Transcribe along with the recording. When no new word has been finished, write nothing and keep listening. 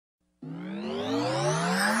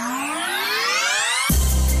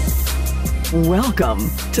Welcome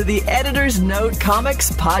to the Editor's Note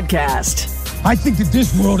Comics Podcast. I think that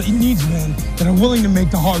this world, it needs men that are willing to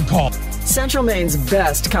make the hard call. Central Maine's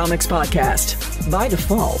best comics podcast, by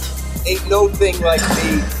default. Ain't no thing like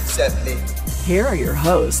me, except me. Here are your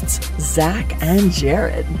hosts, Zach and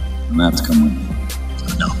Jared. Matt's come with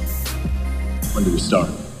me. No. When do we start?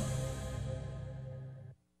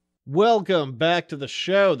 Welcome back to the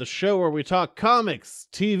show where we talk comics,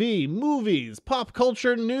 TV, movies, pop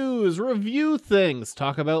culture news, review things,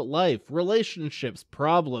 talk about life, relationships,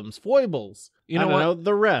 problems, foibles. You know what?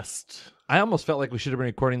 The rest. I almost felt like we should have been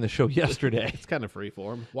recording the show yesterday. It's kind of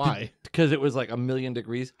freeform. Why? Because it was like 1,000,000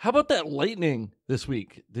 degrees. How about that lightning this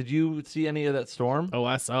week? Did you see any of that storm? Oh,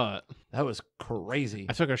 I saw it. That was crazy.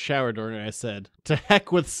 I took a shower during it. I said, to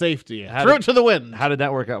heck with safety. Throw it to the wind. How did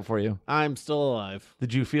that work out for you? I'm still alive.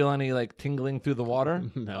 Did you feel any like tingling through the water?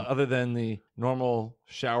 No. Other than the normal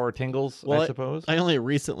shower tingles, I suppose? I only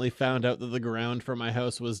recently found out that the ground for my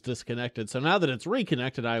house was disconnected. So now that it's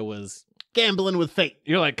reconnected, I was gambling with fate.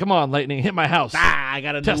 You're like, come on, lightning, hit my house. I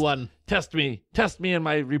got a new one. Test me in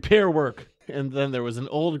my repair work. And then there was an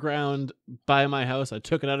old ground by my house. I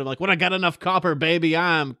took it out. I'm like, when I got enough copper, baby,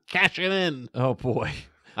 I'm cashing in. Oh, boy.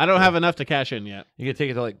 I don't have enough to cash in yet. You can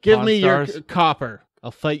take it to like Give me Stars. your copper.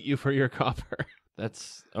 I'll fight you for your copper.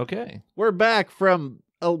 That's okay. We're back from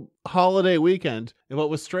a holiday weekend. And what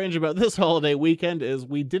was strange about this holiday weekend is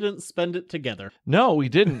we didn't spend it together. No, we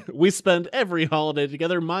didn't. We spend every holiday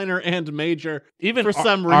together, minor and major. Even for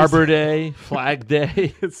some reason. Arbor Day, Flag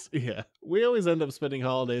Day. Yeah. We always end up spending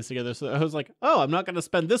holidays together. So I was like, oh, I'm not going to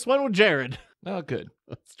spend this one with Jared. Oh, good.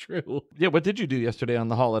 That's true. Yeah, what did you do yesterday on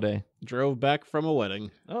the holiday? Drove back from a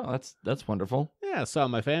wedding. Oh, that's wonderful. Yeah, saw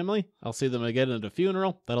my family. I'll see them again at a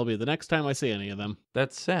funeral. That'll be the next time I see any of them.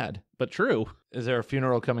 That's sad. But true. Is there a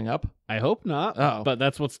funeral coming up? I hope not. Oh. But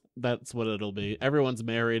that's what it'll be. Everyone's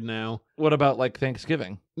married now. What about like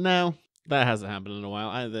Thanksgiving? No, that hasn't happened in a while.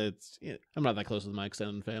 I'm not that close with my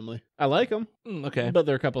extended family. I like them. Okay. But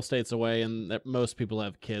they're a couple states away, and most people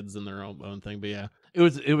have kids in their own thing. But yeah. It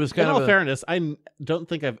was kind in of all fairness, I don't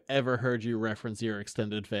think I've ever heard you reference your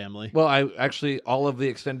extended family. Well, all of the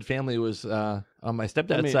extended family was on my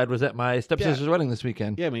stepdad's side was at my stepsister's wedding this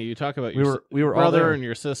weekend. Yeah, I mean, you talk about we were all brother there. And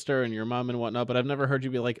your sister and your mom and whatnot, but I've never heard you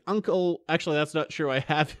be like, uncle. Actually, that's not true. I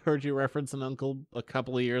have heard you reference an uncle a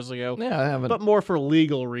couple of years ago. Yeah, I haven't. But more for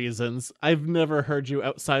legal reasons. I've never heard you,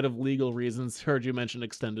 outside of legal reasons, heard you mention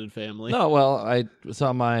extended family. No, well, I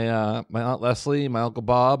saw my my Aunt Leslie, my Uncle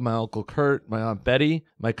Bob, my Uncle Kurt, my Aunt Betty,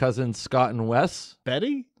 my cousins Scott and Wes.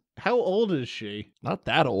 Betty? How old is she? Not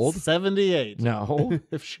that old. 78. No.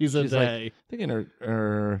 If she's a day. Like, I think in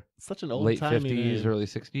her such an old late 50s, early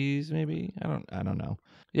 60s, maybe. I don't know.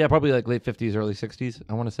 Yeah, probably like late 50s, early 60s,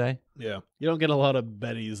 I want to say. Yeah. You don't get a lot of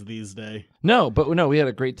Bettys these days. No, but no, we had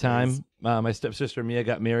a great time. My stepsister Mia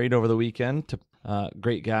got married over the weekend to a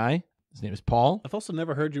great guy. His name is Paul. I've also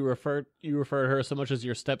never heard you refer to her so much as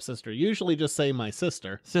your stepsister. Usually just say my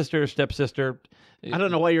sister. Sister, stepsister. I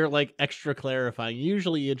don't know why you're like extra clarifying.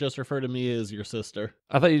 Usually you just refer to me as your sister.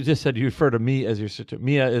 I thought you just said you refer to me as your sister.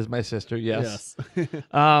 Mia is my sister, yes.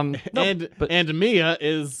 And Mia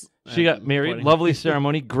is... She got married. Lovely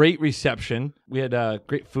ceremony. Great reception. We had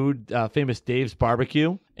great food, famous Dave's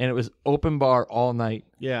barbecue, and it was open bar all night.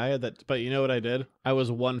 Yeah, I had that. But you know what I did? I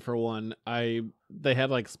was 1 for 1. They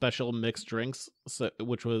had like special mixed drinks,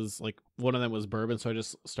 which was like one of them was bourbon. So I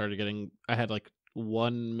just started getting. I had like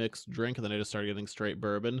one mixed drink, and then I just started getting straight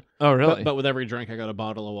bourbon. Oh, really? But with every drink, I got a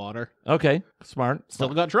bottle of water. Okay, smart. Still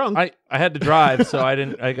got drunk. I had to drive, so I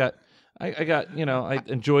didn't. I got. I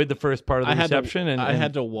enjoyed the first part of the reception, and I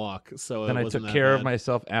had to walk, so then I took care of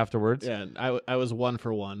myself afterwards. Yeah, I was 1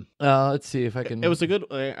 for 1. Let's see if I can. It was a good.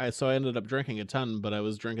 So I ended up drinking a ton, but I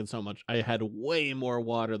was drinking so much. I had way more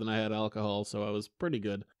water than I had alcohol, so I was pretty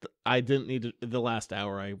good. I didn't need to, the last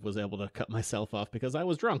hour. I was able to cut myself off because I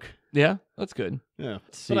was drunk. Yeah, that's good. Yeah,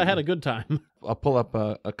 but I had a good time. I'll pull up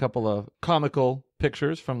a couple of comical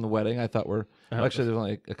pictures from the wedding. I thought actually there's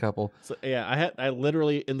only a couple. So yeah, I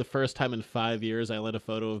literally in the first time in 5 years I let a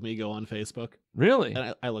photo of me go on Facebook. Really?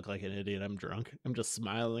 And I look like an idiot. I'm drunk. I'm just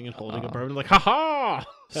smiling and holding a bourbon like, ha ha.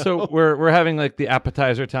 So we're having like the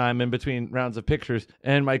appetizer time in between rounds of pictures,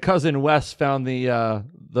 and my cousin Wes found the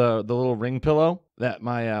little ring pillow that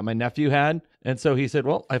my nephew had, and so he said,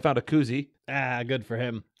 "Well, I found a koozie." Good for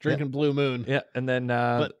him. Drinking Blue Moon. Yeah, and then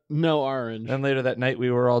but no orange. And later that night,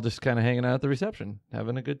 we were all just kind of hanging out at the reception,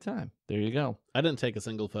 having a good time. There you go. I didn't take a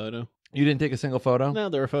single photo. You didn't take a single photo? No,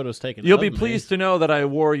 there were photos taken. You'll be pleased to know that I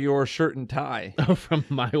wore your shirt and tie. Oh, from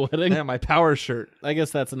my wedding? Yeah, my power shirt. I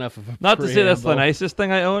guess that's enough of a Not to say that's the preamble. nicest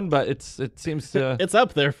thing I own, but it seems to It's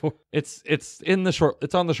up there for. it's on the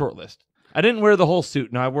short list. I didn't wear the whole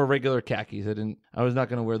suit. No, I wore regular khakis. I was not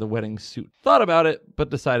going to wear the wedding suit. Thought about it, but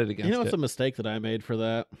decided against it. You know what's a mistake that I made for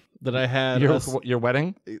that? That I had your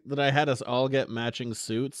wedding? That I had us all get matching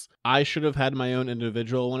suits. I should have had my own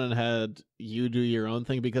individual one and had you do your own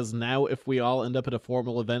thing, because now if we all end up at a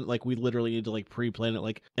formal event, like we literally need to like pre-plan it,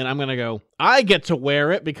 like, and I'm gonna go, I get to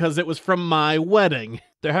wear it because it was from my wedding.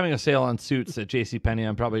 They're having a sale on suits at JCPenney.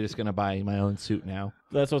 I'm probably just gonna buy my own suit now.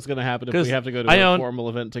 That's what's gonna happen if we have to go to a formal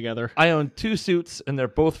event together. I own 2 suits and they're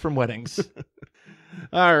both from weddings.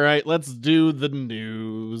 All right, let's do the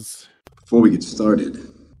news. Before we get started,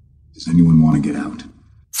 does anyone want to get out?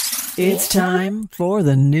 It's time for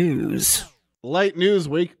the news. Light news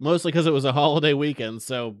week, mostly because it was a holiday weekend,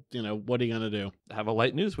 so, what are you going to do? Have a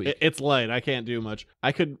light news week. It's light. I can't do much.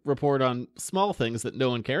 I could report on small things that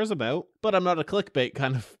no one cares about, but I'm not a clickbait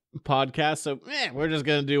kind of podcast, so we're just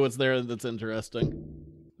going to do what's there that's interesting.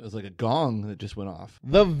 It was like a gong that just went off.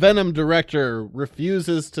 The Venom director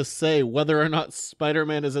refuses to say whether or not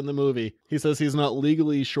Spider-Man is in the movie. He says he's not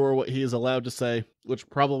legally sure what he is allowed to say, which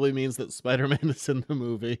probably means that Spider-Man is in the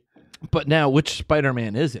movie. But now, which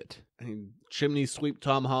Spider-Man is it? Chimney sweep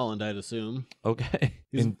Tom Holland, I'd assume. Okay.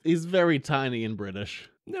 He's very tiny and British.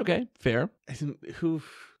 Okay, fair.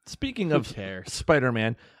 Speaking of cares?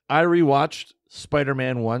 Spider-Man, I rewatched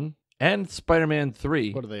Spider-Man 1 and Spider-Man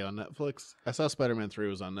 3. What are they on Netflix? I saw Spider-Man 3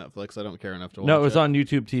 was on Netflix. I don't care enough to watch it. No, it was on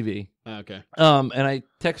YouTube TV. Okay. And I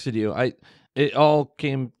texted you. It all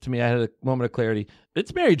came to me. I had a moment of clarity.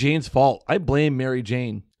 It's Mary Jane's fault. I blame Mary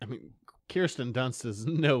Jane. I mean, Kirsten Dunst is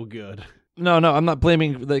no good. No, I'm not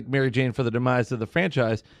blaming Mary Jane for the demise of the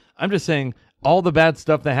franchise. I'm just saying all the bad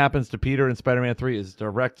stuff that happens to Peter in Spider-Man 3 is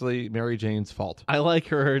directly Mary Jane's fault. I like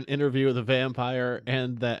her interview with a vampire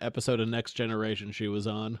and that episode of Next Generation she was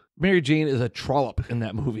on. Mary Jane is a trollop in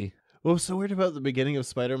that movie. What was so weird about the beginning of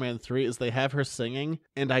Spider-Man 3 is they have her singing,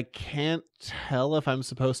 and I can't tell if I'm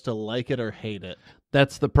supposed to like it or hate it.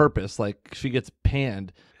 That's the purpose. She gets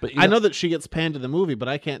panned. But I know that she gets panned in the movie, but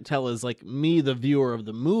I can't tell as me, the viewer of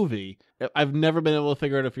the movie. I've never been able to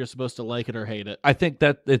figure out if you're supposed to like it or hate it. I think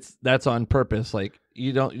that's on purpose.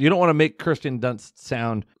 You don't want to make Kirsten Dunst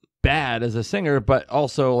sound bad as a singer, but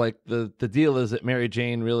also the deal is that Mary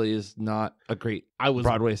Jane really is not a great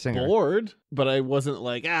Broadway singer. Bored, but I wasn't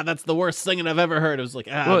that's the worst singing I've ever heard. It was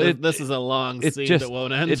this is a long scene that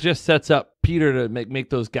won't end. It just sets up Peter to make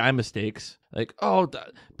those guy mistakes.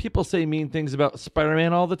 People say mean things about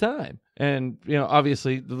Spider-Man all the time. And,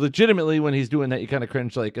 obviously, legitimately, when he's doing that, you kind of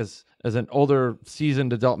cringe, as an older,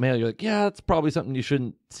 seasoned adult male, you're like, yeah, that's probably something you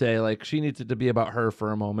shouldn't say. She needs it to be about her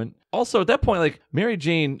for a moment. Also, at that point, Mary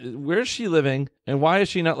Jane, where is she living? And why is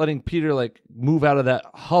she not letting Peter, move out of that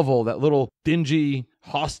hovel, that little dingy,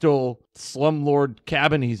 hostile slumlord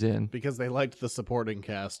cabin he's in? Because they liked the supporting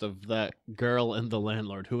cast of that girl and the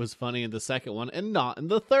landlord, who was funny in the second one and not in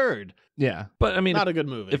the third. Yeah, but I mean, not a good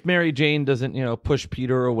movie. If Mary Jane doesn't, push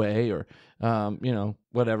Peter away or,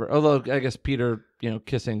 whatever. Although I guess Peter,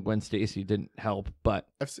 kissing Gwen Stacy didn't help. But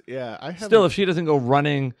still, if she doesn't go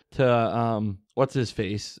running to what's his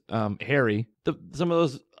face, Harry, some of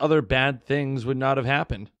those other bad things would not have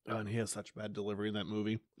happened. Oh, and he has such bad delivery in that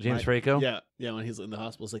movie. James Franco? Yeah, when he's in the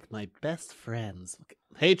hospital, it's my best friends.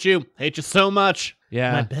 Hate you so much.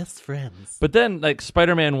 Yeah. My best friends. But then,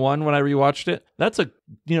 Spider-Man 1, when I rewatched it, that's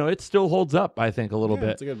it still holds up, I think, a little bit.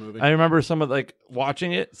 It's a good movie. I remember some of,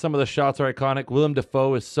 watching it, some of the shots are iconic. Willem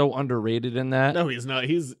Dafoe is so underrated in that. No, he's not.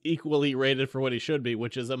 He's equally rated for what he should be,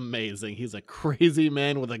 which is amazing. He's a crazy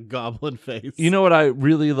man with a goblin face. You know what I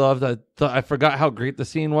really loved? I forgot how great the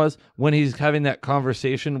scene was when he's having that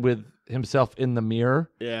conversation with himself in the mirror,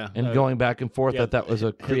 and going back and forth. That was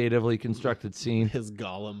a creatively constructed scene. His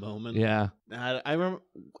Gollum moment. Yeah, I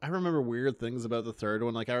remember weird things about the third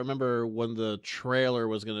one. I remember when the trailer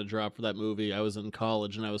was going to drop for that movie. I was in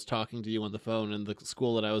college and I was talking to you on the phone, and the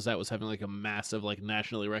school that I was at was having a massive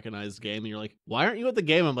nationally recognized game. And you're like, "Why aren't you at the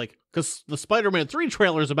game?" I'm like, "Because the Spider-Man 3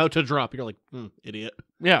 trailer is about to drop." You're like, "Idiot."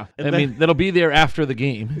 Yeah, that'll be there after the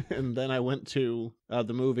game. And then I went to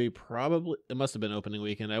the movie. Probably it must have been opening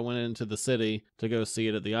weekend. I went into the city to go see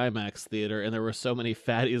it at the IMAX theater, and there were so many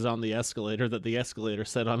fatties on the escalator that the escalator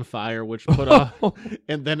set on fire, which put off,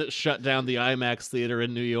 and then it shut down the IMAX theater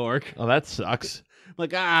in New York. Oh, that sucks.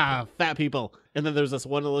 Fat people. And then there's this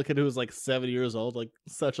one little kid who was 7 years old,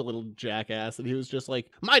 such a little jackass, and he was just like,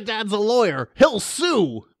 "My dad's a lawyer. He'll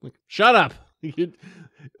sue." Shut up.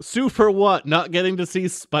 Sue for what? Not getting to see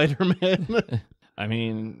Spider-Man? I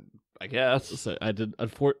mean, I guess. So I did.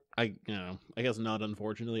 I guess not.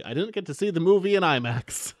 Unfortunately, I didn't get to see the movie in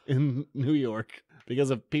IMAX in New York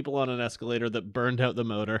because of people on an escalator that burned out the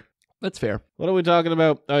motor. That's fair. What are we talking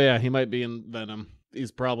about? Oh yeah, he might be in Venom.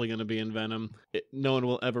 he's probably going to be in Venom. No one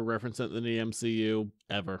will ever reference it in the MCU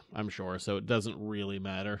ever, I'm sure. So it doesn't really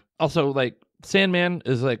matter. Also, like, Sandman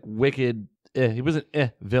is like wicked. He was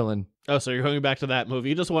an villain. Oh, so you're going back to that movie.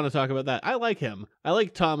 You just want to talk about that. I like him. I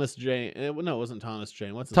like Thomas Jane. No, it wasn't Thomas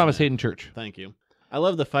Jane. What's his Thomas name? Hayden Church. Thank you. I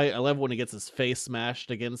love the fight. I love when he gets his face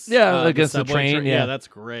smashed against against the subway train. Yeah, that's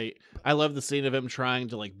great. I love the scene of him trying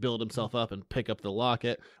to like build himself up and pick up the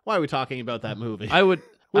locket. Why are we talking about that movie?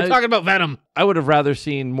 We're talking about Venom. I would have rather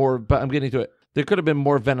seen more, but I'm getting to it. There could have been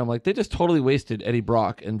more Venom. Like, they just totally wasted Eddie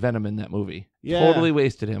Brock and Venom in that movie. Yeah. Totally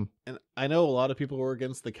wasted him. And I know a lot of people were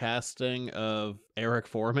against the casting of Eric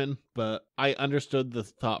Foreman, but I understood the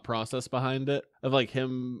thought process behind it of like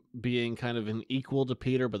him being kind of an equal to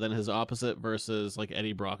Peter, but then his opposite versus like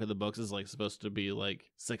Eddie Brock in the books is like supposed to be like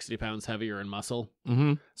 60 pounds heavier in muscle.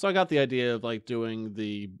 Mm-hmm. So I got the idea of like doing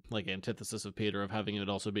the like antithesis of Peter, of having it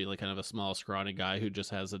also be like kind of a small, scrawny guy who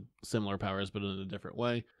just has similar powers, but in a different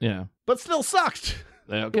way. Yeah. But still sucked.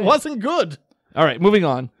 Okay. It wasn't good. All right, moving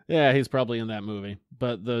on. Yeah, he's probably in that movie,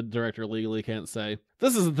 but the director legally can't say.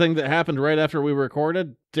 This is the thing that happened right after we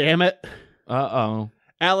recorded. Damn it. Uh-oh.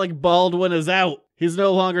 Alec Baldwin is out. He's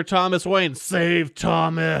no longer Thomas Wayne. Save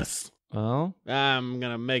Thomas. Oh? I'm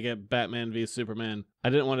going to make it Batman v Superman. I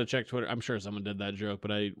didn't want to check Twitter. I'm sure someone did that joke,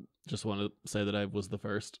 but I just want to say that I was the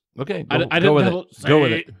first. Okay, I didn't go with know. it. Go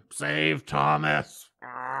with it. Save Thomas.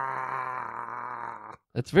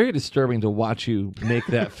 It's very disturbing to watch you make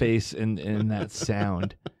that face and that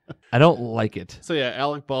sound. I don't like it. So yeah,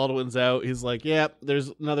 Alec Baldwin's out. He's like, yeah,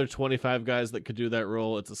 there's another 25 guys that could do that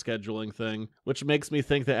role. It's a scheduling thing, which makes me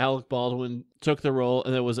think that Alec Baldwin took the role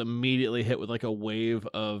and then was immediately hit with like a wave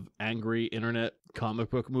of angry internet comic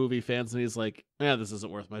book movie fans. And he's like, yeah, this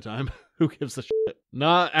isn't worth my time. Who gives a shit?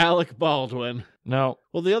 Not Alec Baldwin. No.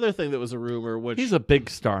 Well, the other thing that was a rumor, which... He's a big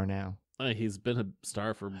star now. He's been a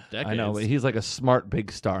star for decades. I know, but he's like a smart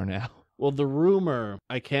big star now. Well, the rumor,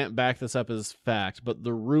 I can't back this up as fact, but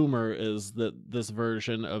the rumor is that this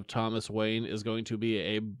version of Thomas Wayne is going to be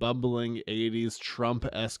a bumbling 80s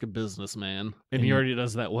Trump-esque businessman. And he already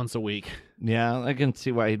does that once a week. Yeah, I can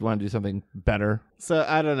see why he'd want to do something better. So,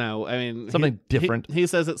 I don't know. I mean... Something different. He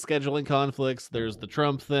says it's scheduling conflicts. There's the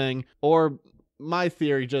Trump thing. Or... my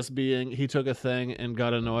theory just being he took a thing and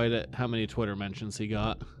got annoyed at how many Twitter mentions he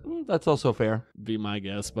got. That's also fair. Be my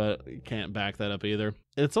guess, but can't back that up either.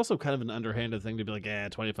 It's also kind of an underhanded thing to be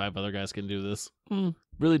like, 25 other guys can do this.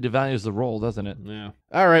 Really devalues the role, doesn't it? Yeah.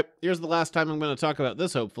 All right. Here's the last time I'm going to talk about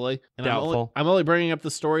this, hopefully. And Doubtful. I'm only bringing up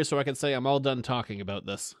the story so I can say I'm all done talking about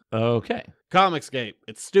this. Okay. Comicsgate.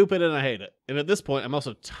 It's stupid and I hate it. And at this point, I'm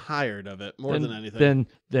also tired of it more than anything.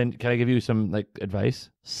 Then can I give you some like advice?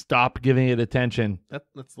 Stop giving it attention.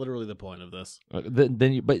 That's literally the point of this.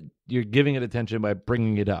 But you're giving it attention by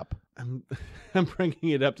bringing it up. I'm bringing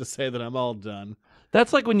it up to say that I'm all done.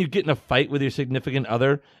 That's like when you get in a fight with your significant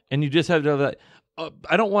other and you just have to like,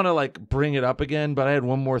 I don't want to like bring it up again, but I had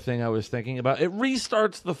one more thing I was thinking about. It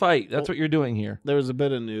restarts the fight. That's what you're doing here. There was a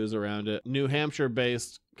bit of news around it. New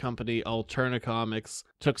Hampshire-based company Alterna Comics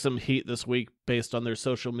took some heat this week based on their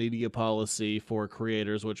social media policy for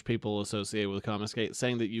creators, which people associate with Comicsgate,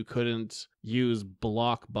 saying that you couldn't use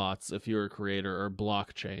block bots if you're a creator or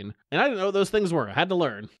blockchain. And I didn't know what those things were. I had to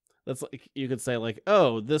learn. That's like, you could say like,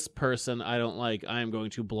 oh, this person I don't like, I am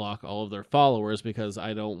going to block all of their followers because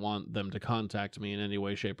I don't want them to contact me in any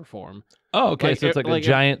way, shape, or form. Oh, okay. So it's like a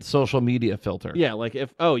giant social media filter. Yeah, like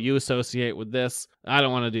if, you associate with this, I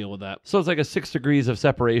don't want to deal with that. So it's like a 6 degrees of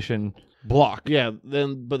separation block. Yeah,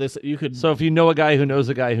 but this you could... So if you know a guy who knows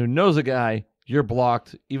a guy who knows a guy, you're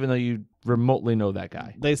blocked even though you remotely know that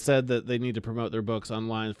guy. They said that they need to promote their books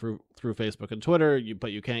online through Facebook and Twitter,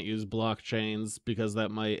 but you can't use blockchains because that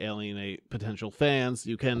might alienate potential fans.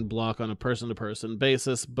 You can block on a person-to-person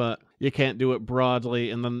basis, but you can't do it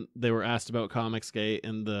broadly. And then they were asked about Comicsgate,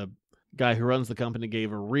 and the guy who runs the company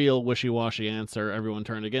gave a real wishy-washy answer. Everyone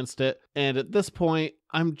turned against it. And at this point,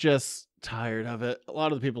 I'm just tired of it. A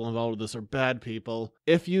lot of the people involved with this are bad people.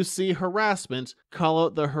 If you see harassment, call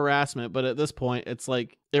out the harassment. But at this point, it's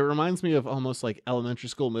like, it reminds me of almost like elementary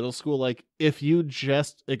school, middle school. Like, if you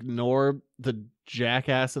just ignore the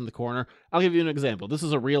jackass in the corner, I'll give you an example. This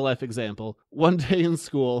is a real life example. One day in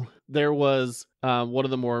school, there was one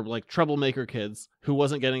of the more like troublemaker kids who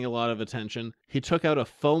wasn't getting a lot of attention. He took out a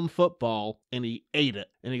foam football and he ate it.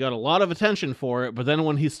 And he got a lot of attention for it. But then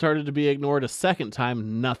when he started to be ignored a second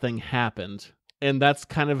time, nothing happened. And that's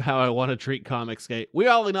kind of how I want to treat Comicsgate. We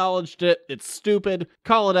all acknowledged it. It's stupid.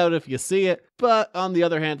 Call it out if you see it. But on the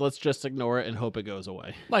other hand, let's just ignore it and hope it goes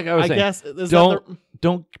away. Like I was saying, guess,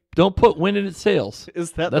 don't put wind in its sails.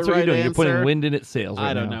 Is that That's the what right you're doing. answer? You're putting wind in its sails right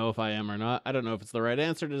I don't now. know if I am or not. I don't know if it's the right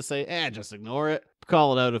answer to say, just ignore it.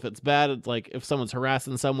 call it out if it's bad. It's like if someone's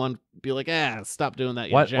harassing someone, be like, stop doing that,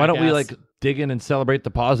 you Why don't we jackass. like dig in and celebrate the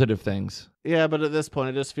positive things? Yeah, but at this point,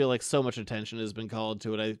 I just feel like so much attention has been called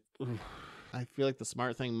to it. I feel like the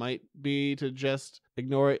smart thing might be to just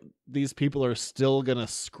ignore it. These people are still going to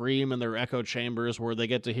scream in their echo chambers where they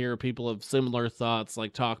get to hear people of similar thoughts,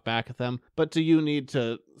 like talk back at them. But do you need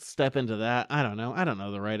to step into that? I don't know. I don't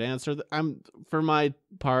know the right answer. For my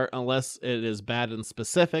part, unless it is bad and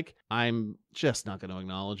specific, I'm just not going to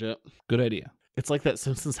acknowledge it. Good idea. It's like that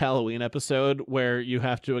Simpsons Halloween episode where you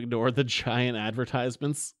have to ignore the giant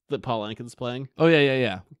advertisements that Paul Anka's playing. Oh,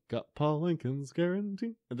 yeah. Got Paul Lincoln's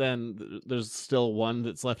guarantee. And then there's still one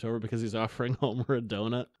that's left over because he's offering Homer a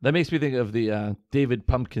donut. That makes me think of the David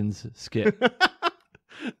Pumpkins skit.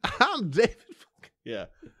 I'm David. Yeah.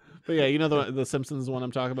 But yeah, you know the Simpsons one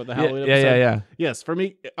I'm talking about, the Halloween episode? Yeah. Yes, for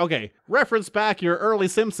me, okay, reference back your early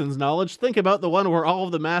Simpsons knowledge. Think about the one where all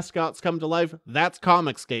of the mascots come to life. That's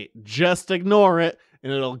Comicsgate. Just ignore it,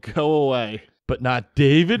 and it'll go away. But not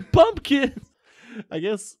David Pumpkins. I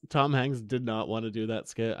guess Tom Hanks did not want to do that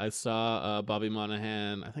skit. I saw Bobby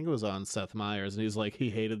Monahan, I think it was on Seth Meyers, and he's like,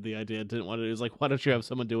 he hated the idea, didn't want to do it. He was like, why don't you have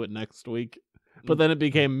someone do it next week? But then it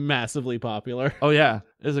became massively popular. Oh, yeah.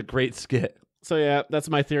 It was a great skit. So yeah, that's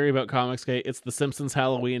my theory about Comicsgate. It's the Simpsons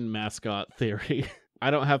Halloween mascot theory.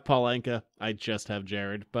 I don't have Paul Anka. I just have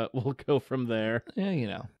Jared, but we'll go from there. Yeah, you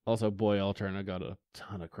know. Also, Boy Alterna got a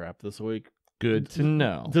ton of crap this week. Good to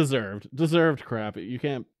know. Deserved crap. You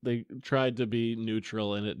can't, they tried to be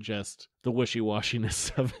neutral and it just, the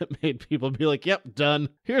wishy-washiness of it made people be like, yep, done.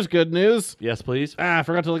 Here's good news. Yes, please. I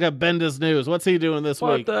forgot to look up Bendis news. What's he doing this week?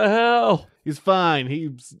 What the hell? He's fine.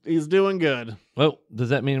 He's doing good. Well, does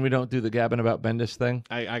that mean we don't do the gabbing about Bendis thing?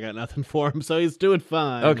 I got nothing for him, so he's doing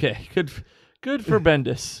fine. Okay, good for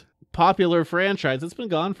Bendis. Popular franchise. It's been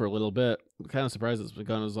gone for a little bit. I'm kind of surprised it's been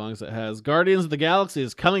gone as long as it has. Guardians of the Galaxy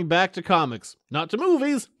is coming back to comics. Not to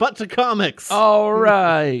movies, but to comics. All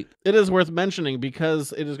right. It is worth mentioning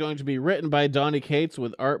because it is going to be written by Donny Cates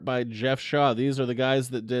with art by Jeff Shaw. These are the guys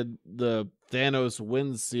that did the Thanos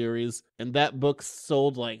Wins series, and that book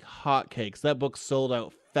sold like hotcakes. That book sold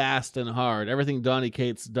out fast and hard. Everything Donny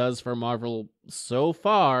Cates does for Marvel so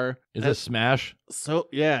far is a smash. So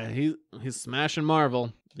yeah, he's smashing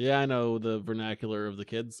Marvel. Yeah, I know the vernacular of the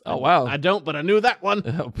kids. Oh, wow. I don't, but I knew that one.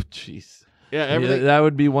 Oh, jeez. Yeah, everything. That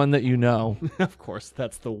would be one that you know. Of course,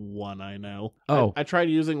 that's the one I know. Oh. I tried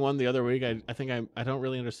using one the other week. I think I don't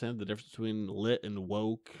really understand the difference between lit and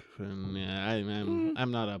woke. And yeah,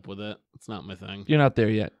 I'm not up with it. It's not my thing. You're not there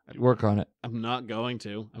yet. Work on it. I'm not going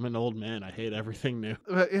to. I'm an old man. I hate everything new.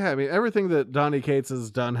 But yeah, I mean, everything that Donny Cates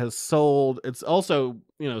has done has sold. It's also,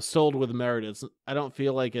 sold with merit. I don't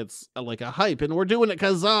feel like it's like a hype, and we're doing it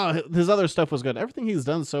because his other stuff was good. Everything he's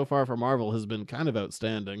done so far for Marvel has been kind of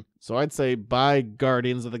outstanding. So I'd say buy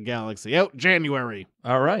Guardians of the Galaxy out January.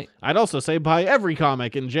 All right. I'd also say buy every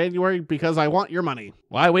comic in January because I want your money.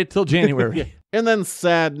 Why wait till January? Yeah. And then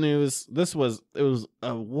sad news. It was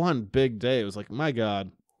a one big day. It was like, my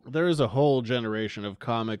God, there is a whole generation of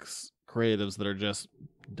comics creatives that are just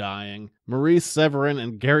dying. Maurice Severin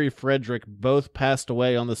and Gary Frederick both passed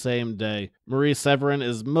away on the same day. Maurice Severin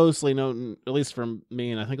is mostly known, at least from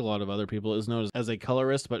me and I think a lot of other people, is known as a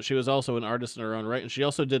colorist, but she was also an artist in her own right, and she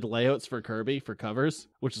also did layouts for Kirby for covers,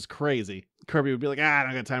 which is crazy. Kirby would be like, I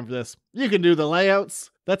don't got time for this. You can do the layouts.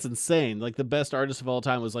 That's insane. Like, the best artist of all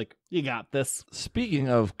time was like, you got this. Speaking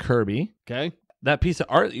of Kirby, okay, that piece of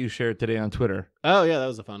art that you shared today on Twitter. Oh, yeah, that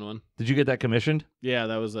was a fun one. Did you get that commissioned? Yeah,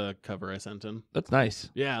 that was a cover I sent him. That's nice.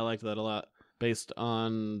 Yeah, I liked that a lot. Based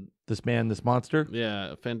on... This Man, This Monster?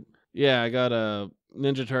 Yeah, I got a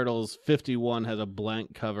Ninja Turtles 51 had a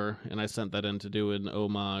blank cover, and I sent that in to do an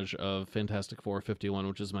homage of Fantastic Four 51,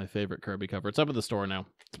 which is my favorite Kirby cover. It's up at the store now.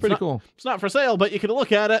 It's pretty cool. It's not for sale, but you can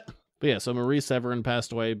look at it. But yeah, so Maurice Severin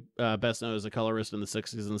passed away, best known as a colorist in the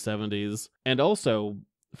 60s and 70s. And also,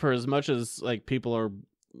 for as much as like people are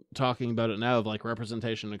talking about it now of like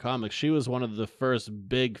representation in comics, she was one of the first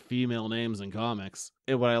big female names in comics.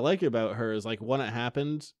 And what I like about her is like when it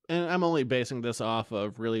happened, and I'm only basing this off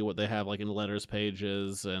of really what they have like in letters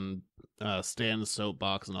pages and Stan's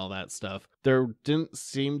soapbox and all that stuff, there didn't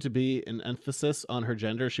seem to be an emphasis on her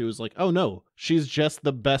gender. She was like, oh no, she's just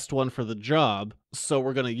the best one for the job, so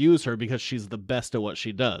we're going to use her because she's the best at what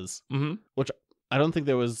she does. Mm-hmm. Which I don't think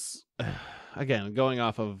there was... Again, going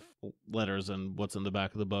off of letters and what's in the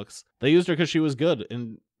back of the books, they used her because she was good.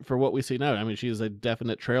 And for what we see now, I mean, she is a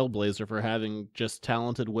definite trailblazer for having just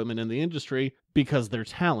talented women in the industry because they're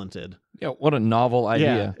talented. Yeah, what a novel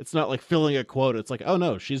idea. Yeah, it's not like filling a quota. It's like, oh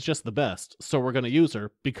no, she's just the best, so we're going to use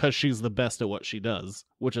her because she's the best at what she does,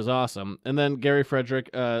 which is awesome. And then Gary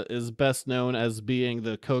Frederick is best known as being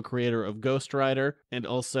the co-creator of Ghost Rider and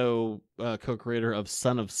also co-creator of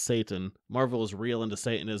Son of Satan. Marvel was real into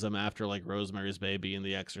Satanism after like Rosemary's Baby and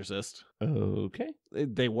The Exorcist. Okay.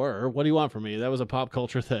 They were. What do you want from me? That was a pop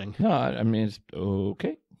culture thing. No, I mean, it's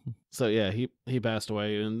okay. So yeah, he passed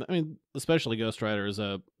away, and I mean, especially Ghost Rider is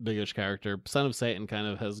a biggish character. Son of Satan kind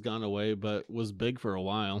of has gone away, but was big for a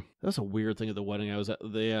while. That's a weird thing at the wedding I was at.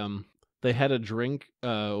 They had a drink.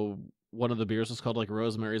 One of the beers was called like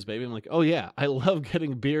Rosemary's Baby. I'm like, oh yeah, I love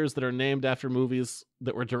getting beers that are named after movies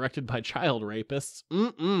that were directed by child rapists.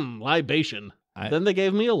 Libation. Then they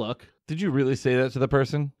gave me a look. Did you really say that to the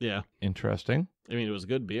person? Yeah. Interesting. I mean, it was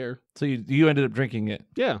good beer. So you ended up drinking it?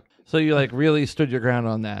 Yeah. So you like really stood your ground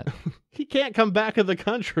on that? He can't come back in the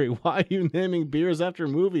country. Why are you naming beers after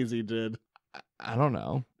movies he did? I don't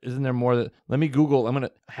know. Isn't there more that? Let me Google.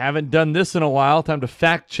 Haven't done this in a while. Time to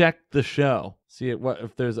fact check the show. See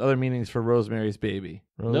if there's other meanings for Rosemary's Baby.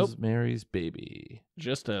 Rosemary's Baby.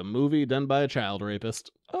 Just a movie done by a child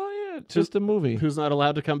rapist. Oh yeah, just a movie. Who's not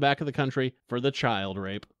allowed to come back to the country for the child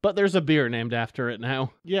rape. But there's a beer named after it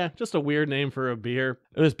now. Yeah, just a weird name for a beer.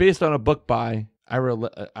 It was based on a book by Ira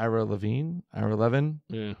Levin.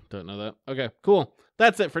 Yeah, don't know that. Okay, cool.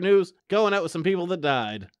 That's it for news. Going out with some people that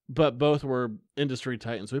died, but both were industry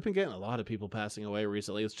titans. We've been getting a lot of people passing away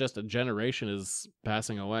recently. It's just a generation is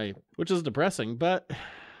passing away, which is depressing, but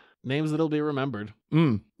names that'll be remembered,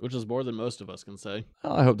 which is more than most of us can say.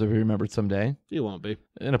 Well, I hope to be remembered someday. You won't be.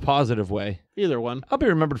 In a positive way. Either one. I'll be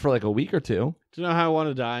remembered for like a week or two. Do you know how I want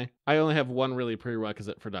to die? I only have one really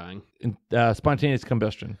prerequisite for dying. Spontaneous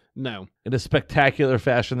combustion. No. In a spectacular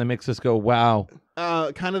fashion that makes us go, wow.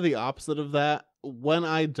 Kind of the opposite of that. When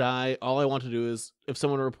I die, all I want to do is, if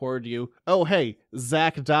someone reported you, oh, hey,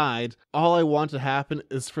 Zach died, all I want to happen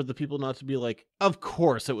is for the people not to be like, of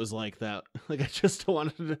course it was like that. Like,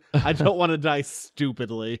 I don't want to die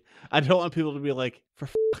stupidly. I don't want people to be like, for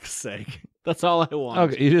fuck's sake. That's all I want.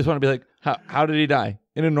 Okay, you just want to be like, how did he die?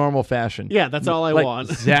 In a normal fashion. Yeah, that's all I want.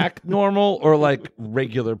 Zach normal or like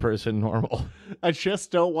regular person normal? I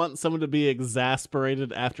just don't want someone to be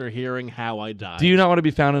exasperated after hearing how I died. Do you not want to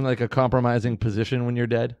be found in like a compromising position when you're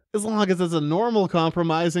dead? As long as it's a normal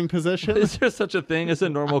compromising position. Is there such a thing as a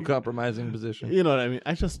normal compromising position? You know what I mean?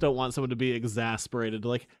 I just don't want someone to be exasperated.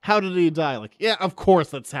 Like, how did he die? Like, yeah, of course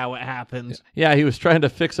that's how it happened. Yeah, he was trying to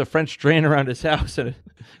fix a French drain around his house and it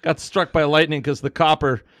got struck by lightning because the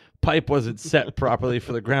copper pipe wasn't set properly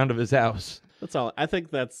for the ground of his house. That's all. I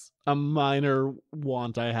think that's a minor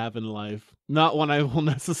want I have in life. Not one I will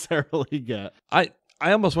necessarily get. I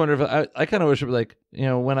almost wonder if I kind of wish it would like, you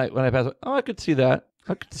know, when I pass away, I could see that.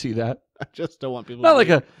 I just don't want people not to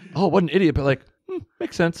like what an idiot, but like,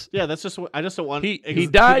 makes sense. Yeah, that's just what I just don't want. He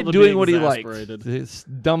died doing what he liked. It's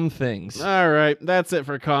dumb things. All right, that's it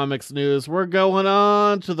for comics news. We're going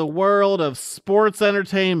on to the world of sports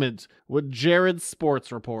entertainment with Jared's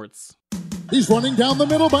Sports Reports. He's running down the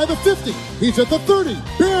middle by the 50. He's at the 30.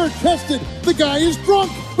 Bear tested. The guy is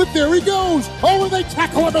drunk, but there he goes. Oh, and they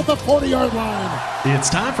tackle him at the 40-yard line. It's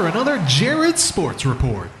time for another Jared Sports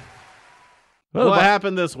Report. Well, what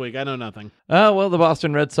happened this week? I know nothing. Well, the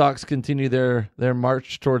Boston Red Sox continue their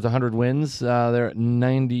march towards 100 wins. They're at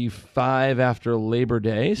 95 after Labor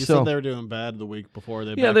Day. You said they were doing bad the week before.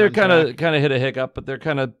 They're kind of hit a hiccup, but they're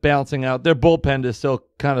kind of bouncing out. Their bullpen is still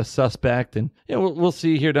kind of suspect, and we'll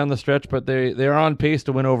see here down the stretch. But they're on pace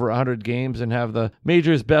to win over 100 games and have the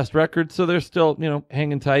major's best record. So they're still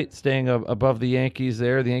hanging tight, staying above the Yankees.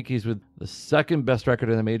 There, the Yankees with the second best record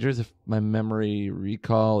in the majors, if my memory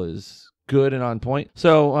recall is good and on point.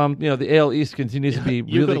 So, the AL East continues to be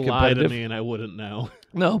really competitive. You could lie to me and I wouldn't know.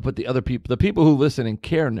 No, but the people who listen and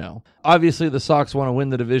care know. Obviously, the Sox want to win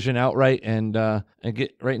the division outright and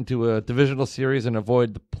get right into a divisional series and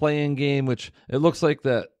avoid the play-in game, which it looks like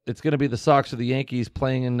that it's going to be the Sox or the Yankees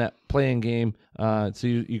playing in that play-in game. So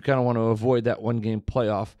you kind of want to avoid that one-game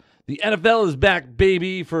playoff. The NFL is back,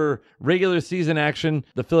 baby, for regular season action.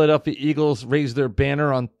 The Philadelphia Eagles raised their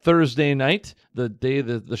banner on Thursday night, the day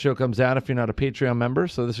the show comes out if you're not a Patreon member.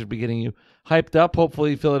 So this should be getting you hyped up.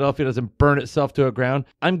 Hopefully Philadelphia doesn't burn itself to a ground.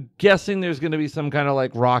 I'm guessing there's going to be some kind of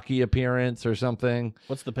like Rocky appearance or something.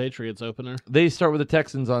 What's the Patriots opener? They start with the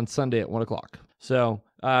Texans on Sunday at 1 o'clock. So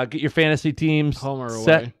get your fantasy teams home or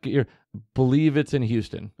set. Away? Get your believe it's in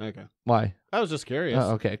Houston. Okay. Why? I was just curious.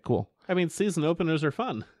 Oh, okay, cool. I mean, season openers are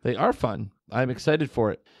fun. They are fun. I'm excited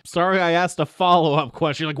for it. Sorry, I asked a follow-up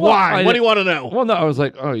question. Like, why? What do you want to know? Well, no, I was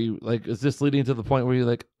like, oh, you like, is this leading to the point where you're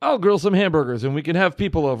like, I'll grill some hamburgers and we can have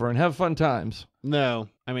people over and have fun times? No.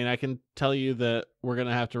 I mean, I can tell you that we're going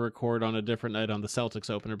to have to record on a different night on the Celtics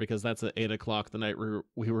opener because that's at 8 o'clock the night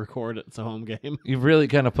we record. It's a home game. You've really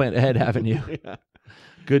kind of planned ahead, haven't you? Yeah.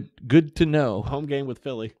 Good to know. Home game with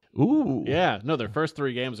Philly. Ooh. Yeah. No, their first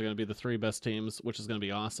 3 games are going to be the 3 best teams, which is going to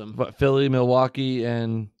be awesome. But Philly, Milwaukee,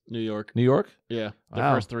 and New York. New York? Yeah. The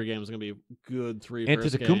Wow. first 3 games are going to be good 3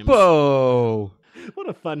 first games. Antetokounmpo. What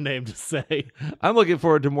a fun name to say. I'm looking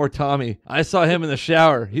forward to more Tommy. I saw him in the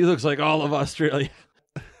shower. He looks like all of Australia.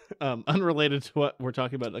 Unrelated to what we're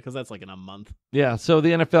talking about, because that's like in a month. Yeah, so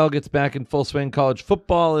the NFL gets back in full swing. College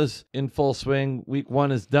football is in full swing. Week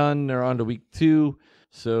 1 is done. They're on to week 2.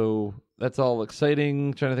 So that's all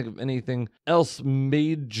exciting. Trying to think of anything else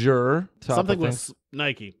major. Something with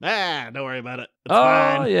Nike. Don't worry about it. It's Oh,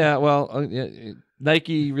 fine. yeah. Well,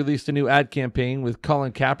 Nike released a new ad campaign with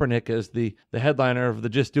Colin Kaepernick as the headliner of the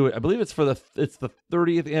Just Do It. I believe it's it's the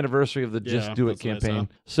 30th anniversary of the Just Do It that's what I campaign.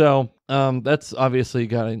 So that's obviously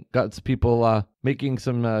got some people making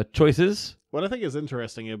some choices. What I think is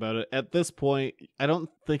interesting about it, at this point, I don't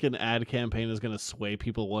think an ad campaign is going to sway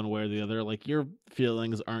people one way or the other. Like, your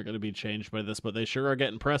feelings aren't going to be changed by this, but they sure are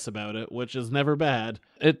getting press about it, which is never bad.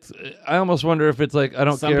 I almost wonder if it's like, I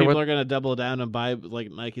don't Some care. Some people what... are going to double down and buy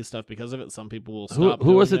like Nike stuff because of it. Some people will stop.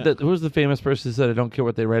 Who was it? Who was the famous person who said, I don't care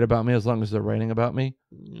what they write about me as long as they're writing about me?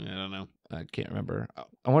 I don't know. I can't remember.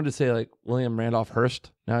 I wanted to say like William Randolph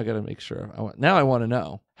Hearst. Now I got to make sure. Now I want to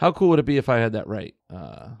know. How cool would it be if I had that right?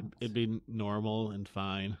 It'd be normal and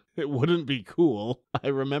fine. It wouldn't be cool. I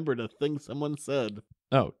remembered a thing someone said.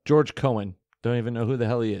 Oh, George Cohen. Don't even know who the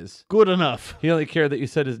hell he is. Good enough. He only cared that you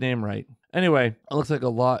said his name right. Anyway, it looks like a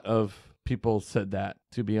lot of people said that,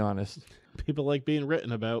 to be honest. People like being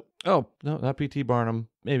written about. Oh, no, not P.T. Barnum.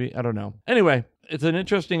 Maybe. I don't know. Anyway, it's an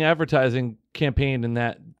interesting advertising campaign in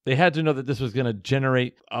that they had to know that this was going to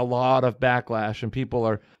generate a lot of backlash and people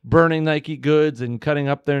are burning Nike goods and cutting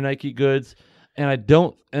up their Nike goods. And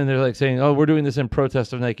they're like saying, oh, we're doing this in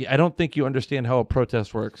protest of Nike. I don't think you understand how a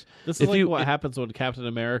protest works. This is what happens when Captain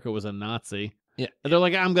America was a Nazi. Yeah. And they're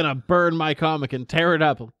like, I'm going to burn my comic and tear it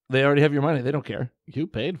up. They already have your money. They don't care. You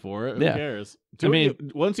paid for it. Who Yeah. cares?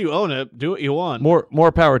 Once you own it, do what you want.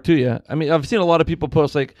 More power to you. I mean, I've seen a lot of people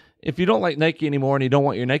post like, if you don't like Nike anymore and you don't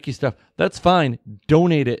want your Nike stuff, that's fine.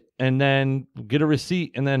 Donate it and then get a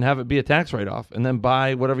receipt and then have it be a tax write-off and then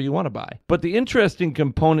buy whatever you want to buy. But the interesting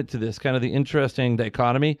component to this, kind of the interesting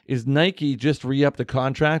dichotomy, is Nike just re-upped the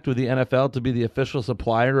contract with the NFL to be the official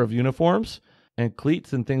supplier of uniforms and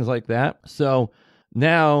cleats and things like that. So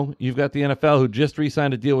now you've got the NFL who just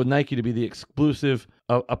re-signed a deal with Nike to be the exclusive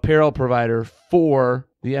apparel provider for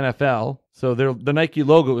the NFL. So the Nike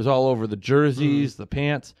logo is all over the jerseys, the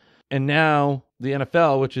pants. And now the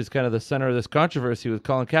NFL, which is kind of the center of this controversy with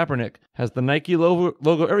Colin Kaepernick, has the Nike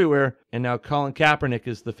logo everywhere. And now Colin Kaepernick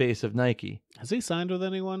is the face of Nike. Has he signed with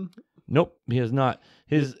anyone? Nope, he has not.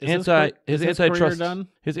 His career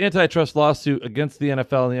antitrust lawsuit against the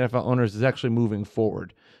NFL and the NFL owners is actually moving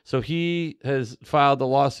forward. So he has filed a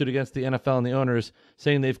lawsuit against the NFL and the owners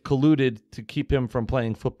saying they've colluded to keep him from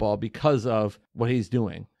playing football because of what he's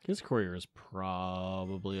doing. His career is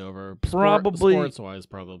probably over. Sports-wise,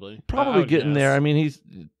 probably. Probably getting there. I mean,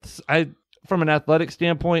 from an athletic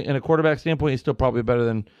standpoint and a quarterback standpoint, he's still probably better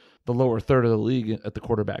than the lower third of the league at the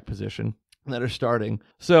quarterback position that are starting.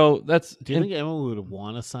 So that's... Do you think anyone would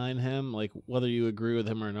want to sign him? Like, whether you agree with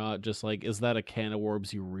him or not, just like, is that a can of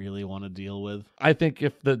worms you really want to deal with? I think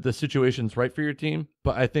if the situation's right for your team,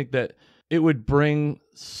 but I think that it would bring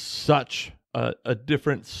such a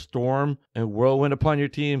different storm and whirlwind upon your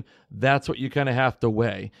team. That's what you kind of have to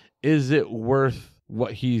weigh. Is it worth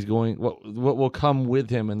what he's going, what will come with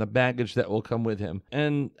him and the baggage that will come with him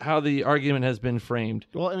and how the argument has been framed?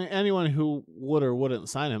 Well, I mean, anyone who would or wouldn't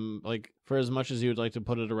sign him, like, for as much as you would like to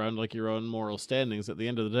put it around like your own moral standings, at the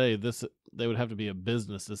end of the day, they would have to be a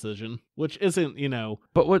business decision, which isn't,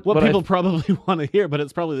 but what people probably want to hear, but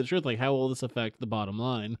it's probably the truth. Like, how will this affect the bottom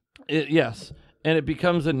line? Yes. And it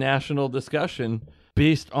becomes a national discussion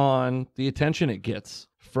based on the attention it gets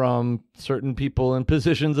from certain people in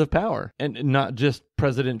positions of power, and not just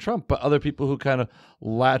President Trump, but other people who kind of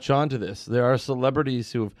latch onto this. There are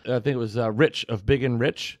celebrities who, I think it was Rich of Big and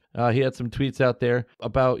Rich. He had some tweets out there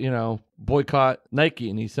about, boycott Nike,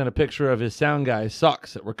 and he sent a picture of his sound guy's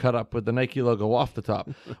socks that were cut up with the Nike logo off the top,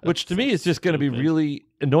 which to me is just going to be really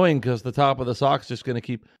annoying because the top of the sock's just going to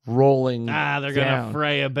keep rolling they're going to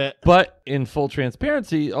fray a bit. But in full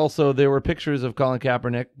transparency, also, there were pictures of Colin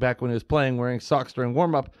Kaepernick back when he was playing wearing socks during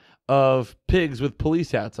warm-up of pigs with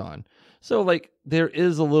police hats on. So, there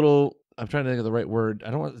is a little, I'm trying to think of the right word.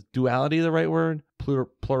 I don't want duality the right word?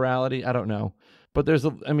 Plurality? I don't know. But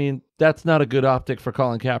that's not a good optic for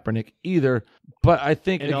Colin Kaepernick either. But I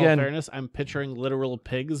think, in all fairness, I'm picturing literal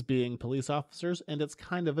pigs being police officers, and it's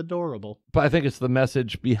kind of adorable. But I think it's the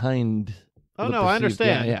message behind. Oh, no, I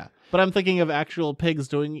understand. Yeah. But I'm thinking of actual pigs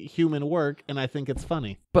doing human work, and I think it's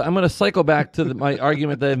funny. But I'm going to cycle back to my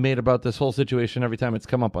argument that I've made about this whole situation every time it's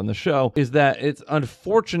come up on the show, is that it's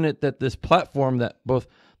unfortunate that this platform that both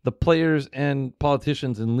the players and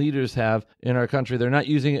politicians and leaders have in our country, they're not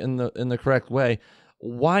using it in the correct way.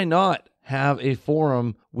 Why not have a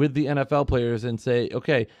forum with the NFL players and say,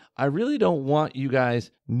 okay, I really don't want you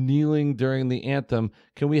guys kneeling during the anthem.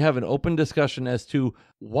 Can we have an open discussion as to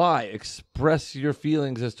why? Express your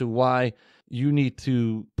feelings as to why you need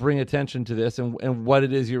to bring attention to this and what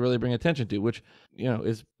it is you really bring attention to, which,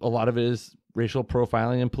 is a lot of it is racial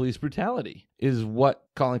profiling and police brutality is what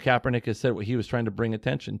Colin Kaepernick has said what he was trying to bring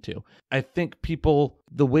attention to. I think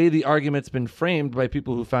the way the argument's been framed by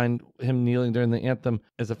people who find him kneeling during the anthem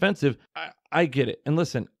as offensive, I get it. And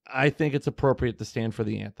listen, I think it's appropriate to stand for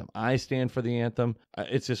the anthem. I stand for the anthem.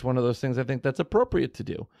 It's just one of those things I think that's appropriate to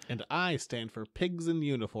do. And I stand for pigs in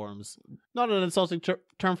uniforms. Not an insulting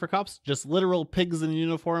term for cops, just literal pigs in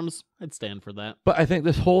uniforms. I'd stand for that. But I think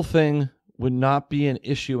this whole thing would not be an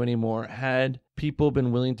issue anymore had people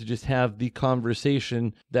been willing to just have the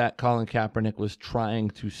conversation that Colin Kaepernick was trying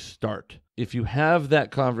to start. If you have that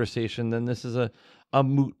conversation, then this is a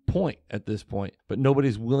moot point at this point. But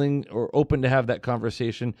nobody's willing or open to have that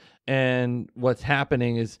conversation. And what's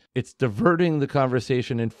happening is it's diverting the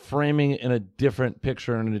conversation and framing it in a different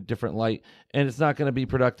picture and in a different light. And it's not going to be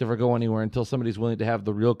productive or go anywhere until somebody's willing to have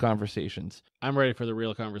the real conversations. I'm ready for the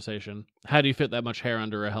real conversation. How do you fit that much hair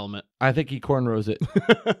under a helmet? I think he cornrows it.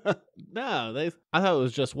 No, I thought it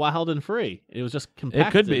was just wild and free. It was just compacted.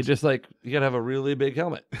 It could be just like you got to have a really big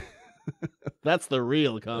helmet. That's the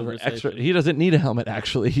real conversation. He doesn't need a helmet,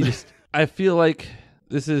 actually. I feel like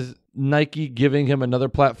this is Nike giving him another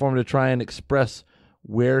platform to try and express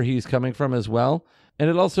where he's coming from as well. And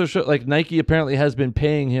it also shows, Nike apparently has been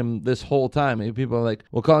paying him this whole time. And people are like,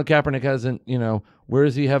 well, Colin Kaepernick hasn't, where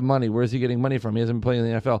does he have money? Where is he getting money from? He hasn't been playing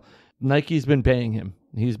in the NFL. Nike's been paying him.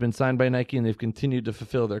 He's been signed by Nike, and they've continued to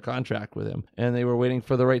fulfill their contract with him. And they were waiting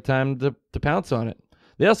for the right time to pounce on it.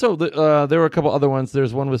 They also, there were a couple other ones.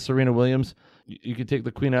 There's one with Serena Williams. You could take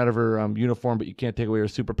the queen out of her uniform, but you can't take away her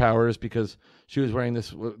superpowers because she was wearing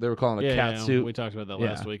this, they were calling it a cat suit. We talked about that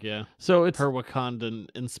last week, yeah. So it's her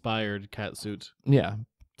Wakandan-inspired cat suit. Yeah.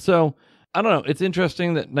 So, I don't know. It's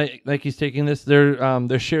interesting that Nike's taking this.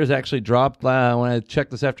 Their shares actually dropped when I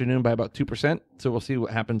checked this afternoon by about 2%. So we'll see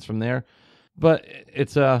what happens from there. But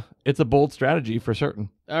it's a bold strategy for certain.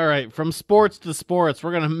 All right, from sports to sports,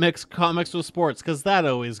 we're going to mix comics with sports because that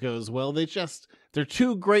always goes well. They're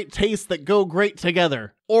two great tastes that go great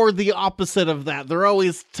together. Or the opposite of that. They're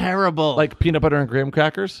always terrible. Like peanut butter and graham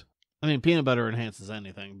crackers? I mean, peanut butter enhances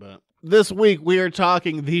anything, but this week we are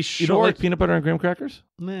talking the short... You don't like peanut butter and graham crackers?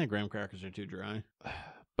 Nah, graham crackers are too dry.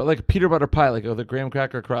 But like peanut butter pie, like the graham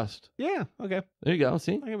cracker crust. Yeah, okay. There you go,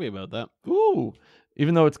 see? I can be about that. Ooh.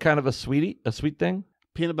 Even though it's kind of a sweet thing?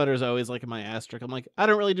 Peanut butter is always like in my asterisk. I'm like, I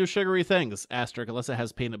don't really do sugary things, asterisk, unless it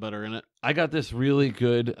has peanut butter in it. I got this really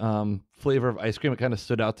good flavor of ice cream. It kind of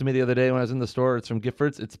stood out to me the other day when I was in the store. It's from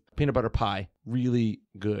Giffords. It's peanut butter pie. Really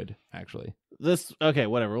good, actually. Okay,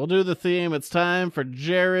 whatever. We'll do the theme. It's time for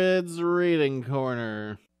Jared's Reading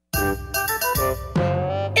Corner.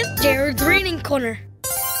 It's Jared's Reading Corner.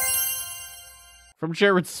 From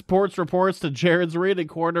Jared's Sports Reports to Jared's Reading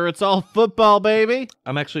Corner, it's all football, baby.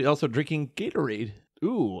 I'm actually also drinking Gatorade.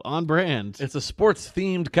 Ooh, on brand. It's a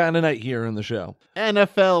sports-themed kind of night here in the show.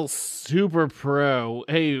 NFL Superpro,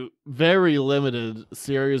 a very limited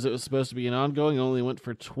series that was supposed to be an ongoing, only went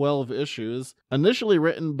for 12 issues. Initially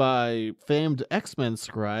written by famed X-Men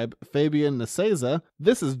scribe Fabian Nicieza,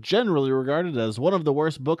 this is generally regarded as one of the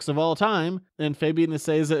worst books of all time, and Fabian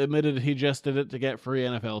Nicieza admitted he just did it to get free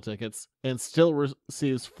NFL tickets, and still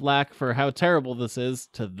receives flack for how terrible this is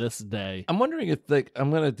to this day. I'm wondering if,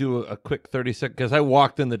 I'm going to do a quick 30-second, because I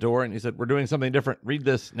walked in the door and he said, "We're doing something different. Read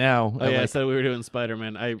this now." Oh, yeah, I said we were doing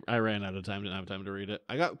Spider-Man. I ran out of time, didn't have time to read it.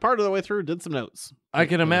 I got part of the way through, did some notes. I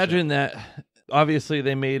can imagine that. Obviously,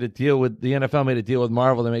 they made a deal with the NFL, made a deal with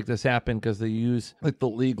Marvel to make this happen because they use like the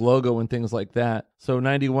league logo and things like that. So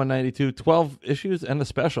 91, 92, 12 issues and a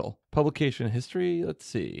special. Publication history, let's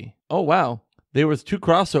see. Oh, wow. There was 2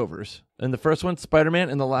 crossovers. And the first one,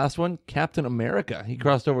 Spider-Man, and the last one, Captain America. He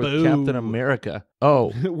crossed over with Captain America.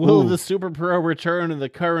 Oh. Will the Superpro return in the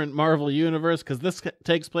current Marvel Universe? Because this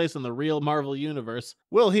takes place in the real Marvel Universe.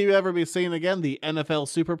 Will he ever be seen again, the NFL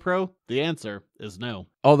Superpro? The answer is no.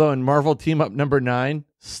 Although in Marvel Team Up number 9,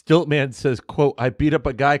 Stiltman says, quote, "I beat up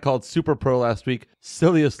a guy called Superpro last week.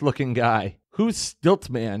 Silliest looking guy." Who's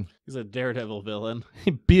Stiltman? He's a Daredevil villain.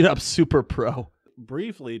 He beat up Superpro.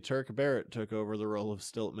 Briefly, Turk Barrett took over the role of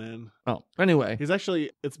Stiltman. Oh, anyway.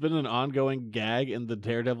 It's been an ongoing gag in the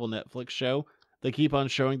Daredevil Netflix show. They keep on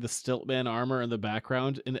showing the Stiltman armor in the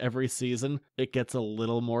background in every season. It gets a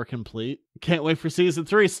little more complete. Can't wait for season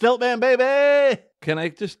 3. Stiltman, baby!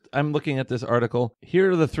 I'm looking at this article.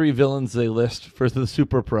 Here are the 3 villains they list for the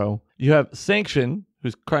Superpro. You have Sanction,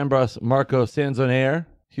 who's crime boss Marco Sanzonaire.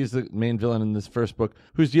 He's the main villain in this first book,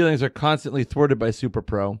 whose dealings are constantly thwarted by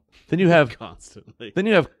Superpro. Then you have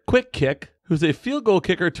Quick Kick, who's a field goal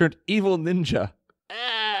kicker turned evil ninja.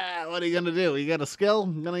 What are you gonna do? You got a skill?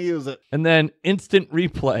 I'm gonna use it. And then Instant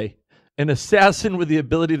Replay, an assassin with the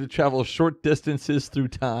ability to travel short distances through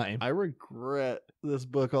time. I regret this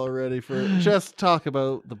book already just talk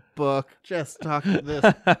about the book. Just talk about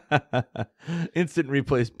this. Instant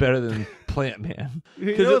Replay is better than Plant Man.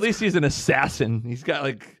 Because at least he's an assassin. He's got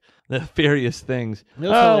like nefarious things. You know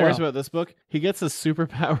what's hilarious about this book? He gets his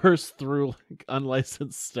superpowers through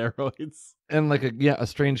unlicensed steroids. And like a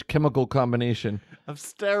strange chemical combination of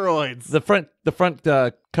steroids. The front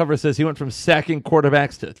cover says he went from sacking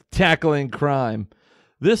quarterbacks to tackling crime.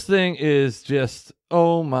 This thing is just,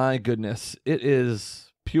 oh my goodness. It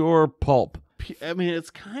is pure pulp. I mean,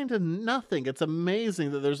 it's kind of nothing. It's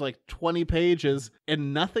amazing that there's like 20 pages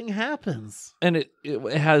and nothing happens. And it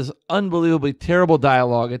has unbelievably terrible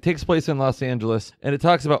dialogue. It takes place in Los Angeles, and it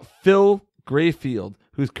talks about Phil Grayfield,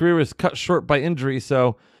 whose career was cut short by injury,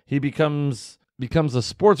 so he becomes a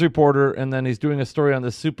sports reporter, and then he's doing a story on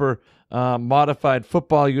this super modified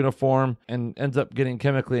football uniform and ends up getting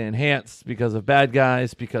chemically enhanced because of bad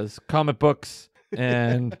guys, because comic books,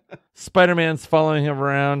 and Spider-Man's following him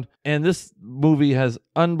around. And this movie has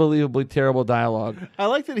unbelievably terrible dialogue. I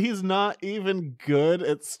like that he's not even good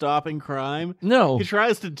at stopping crime. No. He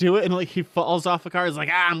tries to do it, and like he falls off a car. He's like,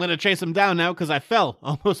 I'm going to chase him down now because I fell.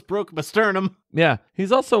 Almost broke my sternum. Yeah.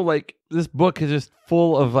 He's also like, this book is just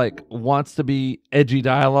full of like wants to be edgy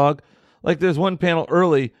dialogue. Like there's one panel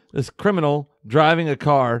early, this criminal driving a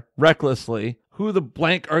car recklessly. Who the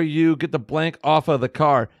blank are you? Get the blank off of the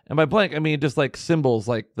car. And by blank, I mean just like symbols,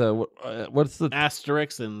 like the what's the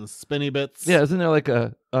asterisks and spinny bits. Yeah, isn't there like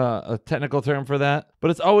a technical term for that? But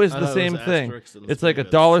it's always the same thing. It's like a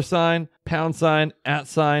 $, pound sign, @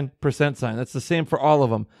 %. That's the same for all of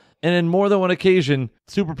them. And in more than one occasion,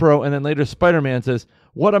 Superpro and then later Spider-Man says,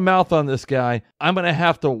 "What a mouth on this guy! I'm gonna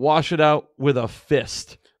have to wash it out with a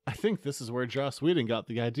fist." I think this is where Joss Whedon got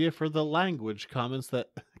the idea for the language comments that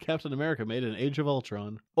Captain America made in Age of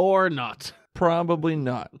Ultron. Or not. Probably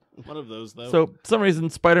not. One of those, though. So, for some reason,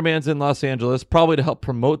 Spider-Man's in Los Angeles, probably to help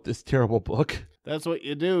promote this terrible book. That's what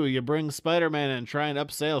you do. You bring Spider-Man and try and up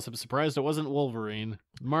sales. I'm surprised it wasn't Wolverine.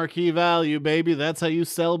 Marquee value, baby. That's how you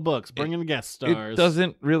sell books. Bring in guest stars. It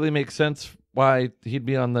doesn't really make sense why he'd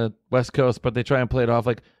be on the West Coast, but they try and play it off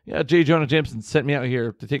like, yeah, J. Jonah Jameson sent me out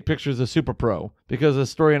here to take pictures of Superpro because a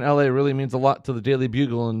story in L.A. really means a lot to the Daily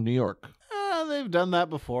Bugle in New York. They've done that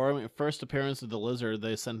before. I mean, first appearance of the Lizard,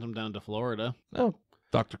 they sent him down to Florida. Oh,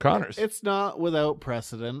 Dr. Connors. It's not without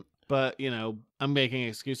precedent, but, I'm making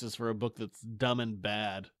excuses for a book that's dumb and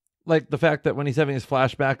bad. Like the fact that when he's having his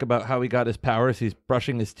flashback about how he got his powers, he's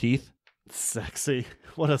brushing his teeth. Sexy.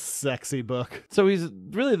 What a sexy book. So he's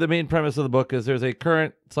really, the main premise of the book is there's a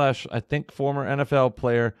current / I think former NFL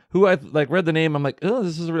player who I read the name. I'm like, oh,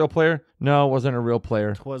 this is a real player. No, it wasn't a real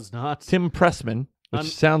player. It was not. Tim Pressman,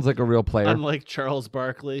 which sounds like a real player. Unlike Charles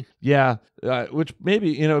Barkley. Yeah, which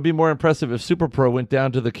maybe, it'd be more impressive if Superpro went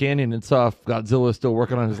down to the canyon and saw Godzilla still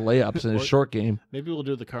working on his layups in his short game. Maybe we'll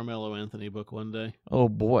do the Carmelo Anthony book one day. Oh,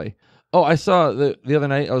 boy. Oh, I saw the other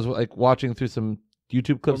night, I was watching through some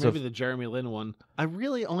YouTube clips, or maybe the Jeremy Lin one. I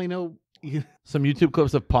really only know some YouTube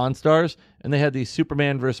clips of Pawn Stars, and they had the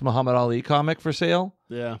Superman versus Muhammad Ali comic for sale.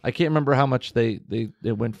 Yeah, I can't remember how much they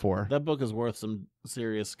went for. That book is worth some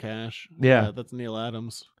serious cash. Yeah, that's Neil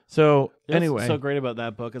Adams. So What's anyway, so great about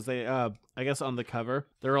that book is they, I guess on the cover,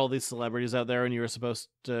 there are all these celebrities out there, and you were supposed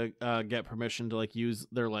to get permission to like use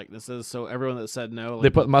their likenesses. So everyone that said no, like, they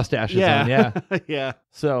put mustaches on. Yeah. yeah.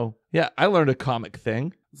 So yeah, I learned a comic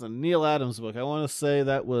thing. It's a Neil Adams book. I want to say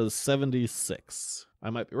that was 76. I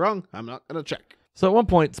might be wrong. I'm not gonna check. So at one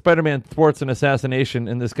point, Spider-Man thwarts an assassination,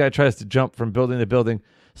 and this guy tries to jump from building to building.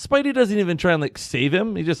 Spidey doesn't even try and like save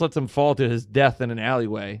him. He just lets him fall to his death in an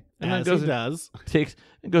alleyway. And As then he does.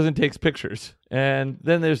 goes and takes pictures. And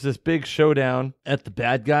then there's this big showdown at the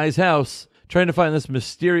bad guy's house, trying to find this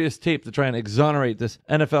mysterious tape to try and exonerate this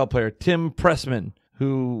NFL player, Tim Pressman,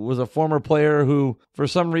 who was a former player who, for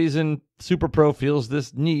some reason, Superpro feels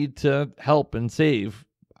this need to help and save.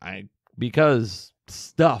 Because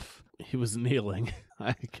stuff. He was kneeling.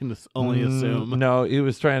 I can only assume. No, he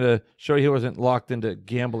was trying to show he wasn't locked into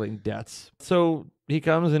gambling debts. So he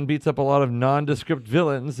comes and beats up a lot of nondescript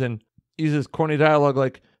villains and uses corny dialogue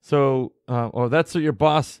like, that's so your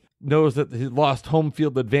boss knows that he lost home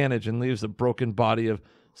field advantage, and leaves a broken body of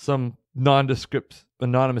some nondescript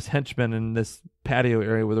anonymous henchman in this patio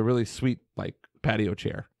area with a really sweet like patio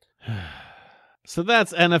chair. So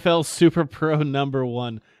that's NFL Superpro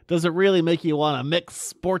 #1. Does it really make you want to mix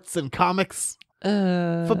sports and comics?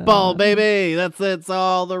 Football, baby. It's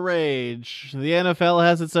all the rage. The NFL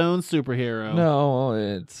has its own superhero. No,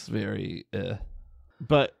 it's very...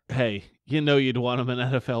 But, hey, you'd want him in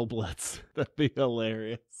NFL Blitz. That'd be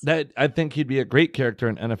hilarious. I think he'd be a great character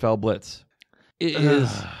in NFL Blitz. It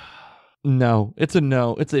is... No. It's a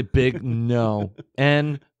no. It's a big no.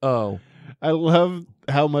 N-O. I love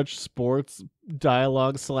how much sports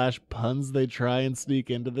dialogue / puns they try and sneak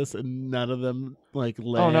into this, and none of them land.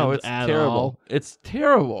 Oh no, it's terrible. All. It's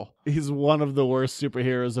terrible. He's one of the worst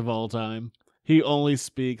superheroes of all time. He only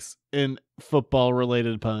speaks in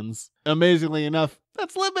football-related puns. Amazingly enough,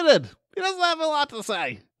 that's limited. He doesn't have a lot to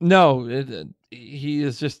say. No,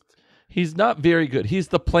 he's not very good. He's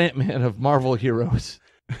the Plant Man of Marvel heroes.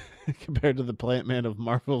 Compared to the Plant Man of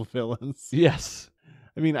Marvel villains. Yes.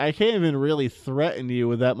 I mean, I can't even really threaten you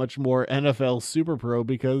with that much more NFL Superpro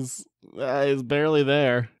because he's barely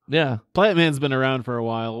there. Yeah. Plant Man's been around for a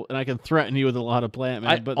while, and I can threaten you with a lot of Plant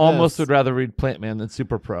Man. I almost would rather read Plant Man than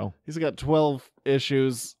Superpro. He's got 12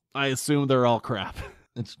 issues. I assume they're all crap.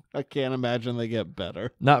 I can't imagine they get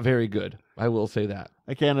better. Not very good. I will say that.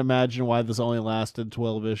 I can't imagine why this only lasted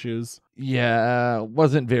 12 issues. Yeah,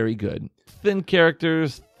 wasn't very good. Thin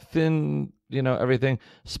characters, everything.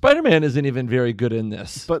 Spider-Man isn't even very good in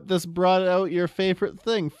this. But this brought out your favorite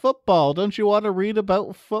thing, football. Don't you want to read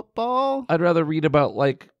about football? I'd rather read about,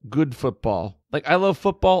 good football. I love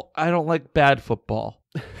football. I don't like bad football.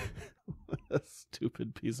 A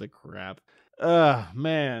stupid piece of crap.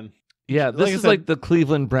 Man. Yeah, this is like the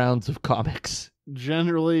Cleveland Browns of comics.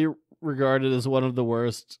 Generally regarded as one of the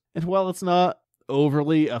worst. And while it's not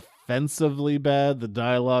overly offensively bad, the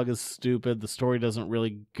dialogue is stupid, the story doesn't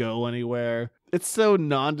really go anywhere. It's so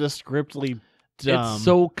nondescriptly dumb. It's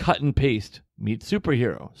so cut and paste. Meet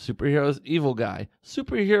superhero. Superhero's evil guy.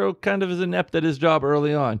 Superhero kind of is inept at his job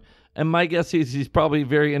early on. And my guess is he's probably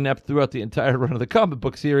very inept throughout the entire run of the comic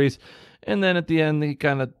book series. And then at the end, he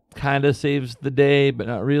kind of saves the day, but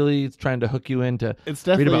not really. It's trying to hook you into. It's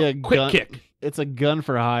definitely a quick kick. It's a gun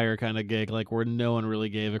for hire kind of gig, where no one really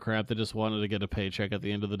gave a crap. They just wanted to get a paycheck at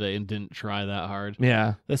the end of the day and didn't try that hard.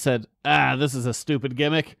 Yeah. They said, this is a stupid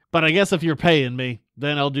gimmick, but I guess if you're paying me,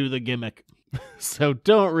 then I'll do the gimmick. So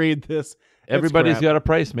don't read this. Everybody's got a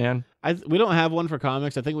price, man. We don't have one for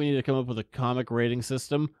comics. I think we need to come up with a comic rating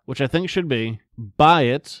system, which I think should be buy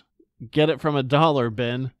it, get it from a dollar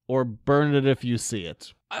bin, or burn it if you see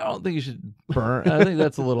it. I don't think you should burn. I think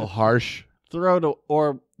that's a little harsh. Throw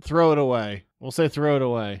it away. We'll say throw it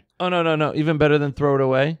away. Oh, no. Even better than throw it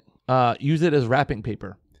away. Use it as wrapping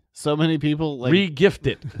paper. So many people re-gift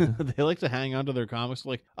it. They like to hang on to their comics.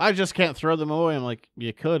 I just can't throw them away. I'm like,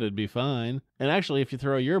 you could. It'd be fine. And actually, if you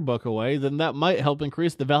throw your book away, then that might help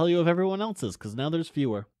increase the value of everyone else's because now there's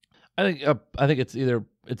fewer. I think it's either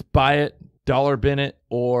buy it, dollar bin it,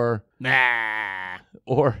 or nah.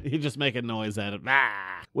 Or you just make a noise at it. Nah.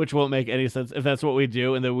 Which won't make any sense if that's what we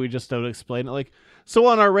do, and then we just don't explain it. So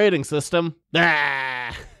on our rating system,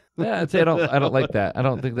 nah. Yeah, I don't like that. I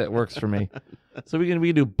don't think that works for me. So we can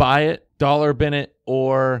do buy it, dollar bin it,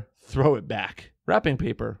 or throw it back. Wrapping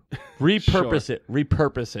paper. Repurpose it.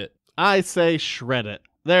 Repurpose it. I say shred it.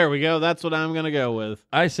 There we go. That's what I'm gonna go with.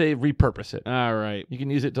 I say repurpose it. All right. You can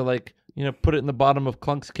use it to put it in the bottom of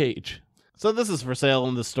Clunk's cage. So this is for sale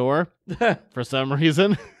in the store for some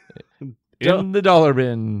reason. In the dollar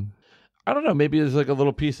bin. I don't know. Maybe it's like a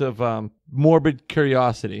little piece of morbid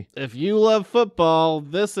curiosity. If you love football,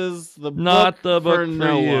 this is the Not book the book for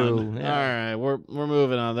no you. one. Yeah. All right, we're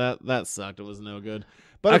moving on. That sucked. It was no good.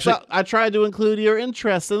 But Actually, I tried to include your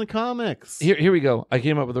interest in the comics. Here we go. I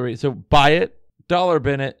came up with a rate. So buy it, dollar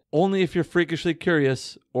bin it, only if you're freakishly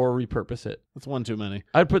curious, or repurpose it. That's one too many.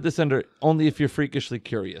 I'd put this under only if you're freakishly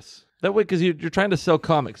curious. That way, because you're trying to sell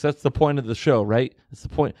comics. That's the point of the show, right? That's the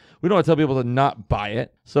point. We don't want to tell people to not buy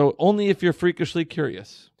it. So only if you're freakishly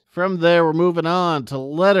curious. From there, we're moving on to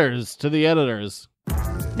letters to the editors.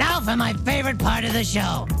 Now for my favorite part of the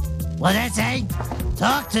show. What's that say?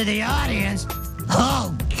 Talk to the audience.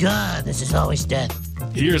 Oh, God, this is always death.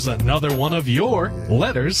 Here's another one of your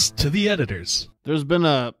letters to the editors. There's been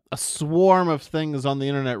a swarm of things on the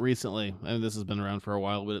internet recently, and this has been around for a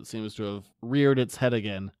while, but it seems to have reared its head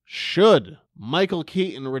again. Should Michael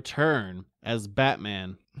Keaton return as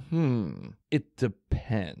Batman? It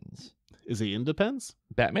depends. Is he in Depends?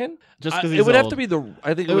 Batman? Just because he's it would have old. to be the.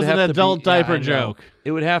 I think It was would an have to adult be, diaper I know. joke.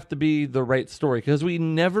 It would have to be the right story because we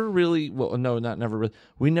never really. Well, no, not never. But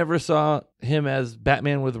we never saw him as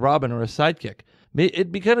Batman with Robin or a sidekick.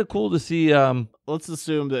 It'd be kind of cool to see. Let's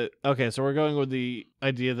assume that. Okay, so we're going with the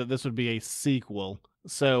idea that this would be a sequel.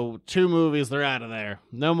 So 2 movies, they're out of there.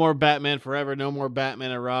 No more Batman Forever. No more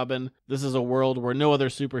Batman and Robin. This is a world where no other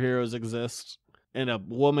superheroes exist. And a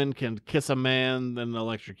woman can kiss a man, then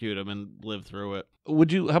electrocute him and live through it.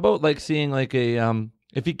 Would you? How about like seeing like a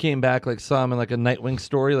if he came back, like saw him in like a Nightwing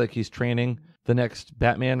story, like he's training the next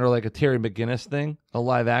Batman, or like a Terry McGinnis thing, a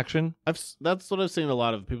live action? That's what I've seen a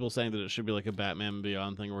lot of people saying, that it should be like a Batman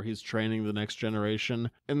Beyond thing where he's training the next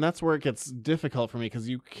generation. And that's where it gets difficult for me, because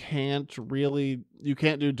you can't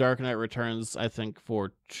do Dark Knight Returns, I think,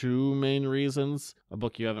 for 2 main reasons. A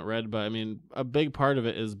book you haven't read, but I mean, a big part of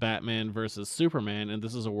it is Batman versus Superman, and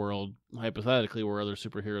this is a world, hypothetically, where other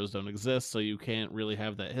superheroes don't exist, so you can't really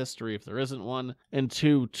have that history if there isn't one. And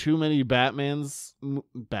 2, too many Batman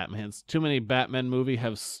movie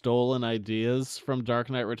have stolen ideas from Dark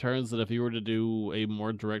Knight Returns that if you were to do a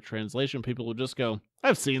more direct translation, people would just go,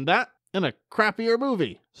 I've seen that in a crappier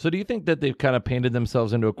movie. So do you think that they've kind of painted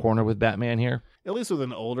themselves into a corner with Batman here? At least with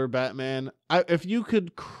an older Batman. If you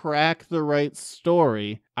could crack the right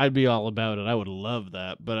story, I'd be all about it. I would love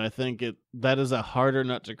that. But I think that is a harder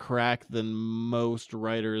nut to crack than most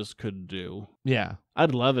writers could do. Yeah.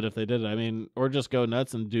 I'd love it if they did it. I mean, or just go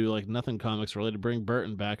nuts and do like nothing comics related. Bring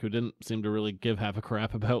Burton back, who didn't seem to really give half a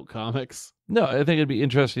crap about comics. No, I think it'd be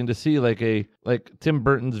interesting to see like Tim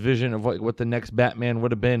Burton's vision of what the next Batman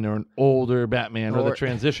would have been, or an older Batman, or the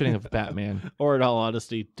transitioning of Batman. Or in all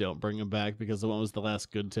honesty, don't bring him back, because the one was the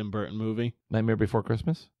last good Tim Burton movie. Nightmare Before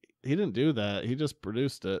Christmas? He didn't do that. He just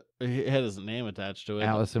produced it. He had his name attached to it.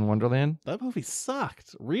 Alice in Wonderland? That movie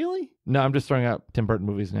sucked. Really? No, I'm just throwing out Tim Burton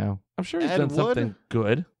movies now. I'm sure he's Ed done Wood? something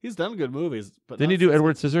good. He's done good movies. But Didn't he do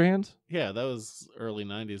Edward Scissorhands? Yeah, that was early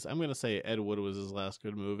 90s. I'm going to say Ed Wood was his last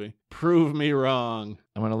good movie. Prove me wrong.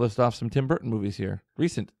 I'm going to list off some Tim Burton movies here.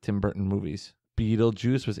 Recent Tim Burton movies.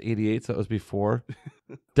 Beetlejuice was 88, so that was before.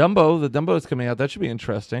 Dumbo, the Dumbo is coming out. That should be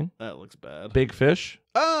interesting. That looks bad. Big Fish.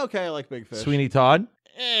 Oh, okay, I like Big Fish. Sweeney Todd.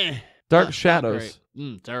 Dark Shadows.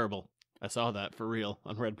 Terrible. I saw that for real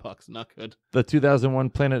on Redbox. Not good. The 2001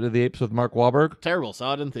 Planet of the Apes with Mark Wahlberg. Terrible.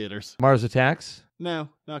 Saw it in theaters. Mars Attacks. No,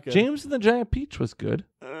 not good. James and the Giant Peach was good.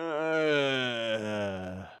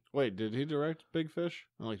 Wait, did he direct Big Fish?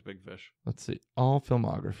 I liked Big Fish. Let's see. All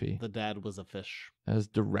filmography. The dad was a fish. As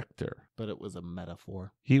director. But it was a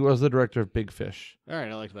metaphor. He was the director of Big Fish. All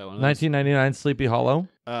right, I like that one. 1999 Sleepy Hollow.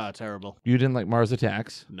 Terrible. You didn't like Mars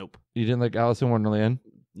Attacks. Nope. You didn't like Alice in Wonderland.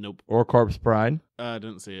 Nope. Or Corpse Bride.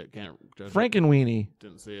 Didn't see it. Can't judge Frankenweenie.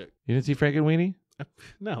 Didn't see it. You didn't see Frankenweenie?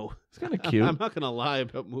 No. It's kind of cute. I'm not going to lie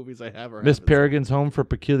about movies I have or Miss haven't Peregrine's Home for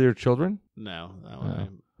Peculiar Children? No, that one I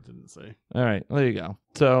didn't see. All right, there you go.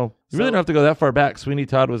 So you really don't have to go that far back. Sweeney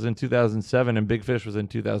Todd was in 2007 and Big Fish was in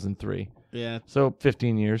 2003. Yeah. So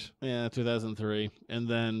 15 years. Yeah, 2003. And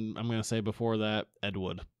then I'm going to say before that, Ed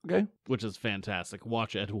Wood. Okay. Which is fantastic.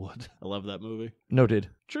 Watch Ed Wood. I love that movie. Noted.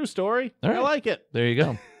 True story. All right. I like it. There you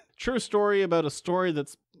go. True story about a story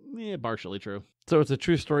that's partially true. So it's a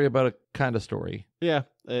true story about a kind of story. Yeah,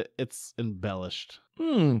 it's embellished.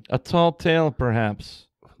 A tall tale, perhaps.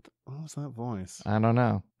 What was that voice? I don't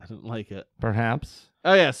know. I didn't like it. Perhaps.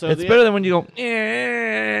 Oh, yeah. So it's better than when you go,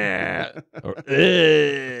 or,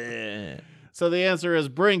 So the answer is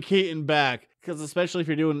bring Keaton back. Because especially if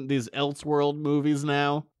you're doing these Elseworld movies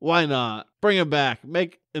now, why not? Bring him back.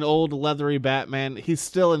 Make an old leathery Batman. He's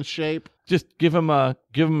still in shape. Just give him a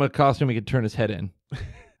costume he could turn his head in.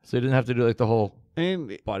 So he didn't have to do like the whole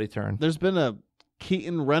body turn. There's been a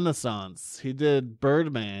Keaton Renaissance. He did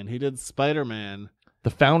Birdman. He did Spider-Man. The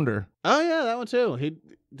Founder. Oh, yeah, that one too. He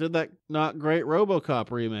did that not great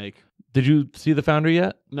RoboCop remake. Did you see The Founder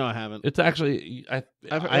yet? No, I haven't. It's actually, I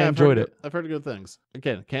I've enjoyed it. I've heard good things.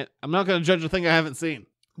 Again, I'm not going to judge a thing I haven't seen.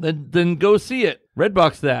 Then go see it.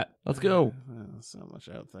 Redbox that. Let's go. So much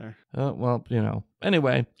out there. Well,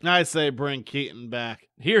 Anyway. I say bring Keaton back.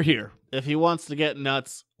 Here. If he wants to get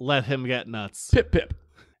nuts, let him get nuts. Pip.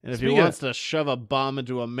 And if he wants to shove a bomb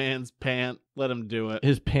into a man's pant, let him do it.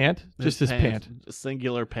 His pant? Just his pant. A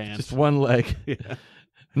singular pant. Just one leg. Yeah.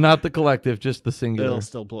 Not the collective, just the singular. It'll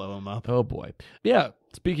still blow him up. Oh, boy. Yeah,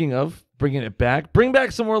 speaking of bringing it back, bring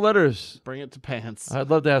back some more letters. Bring it to pants. I'd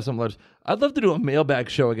love to have some letters. I'd love to do a mailbag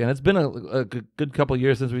show again. It's been a good couple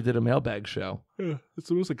years since we did a mailbag show. Yeah, it's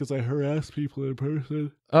mostly because I harass people in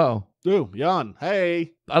person. Oh. Ooh, yawn.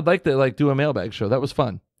 Hey. I'd like to do a mailbag show. That was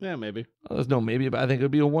fun. Yeah, maybe. Well, there's no maybe, but I think it would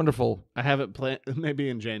be a wonderful. I haven't planned, maybe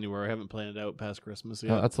in January. I haven't planned it out past Christmas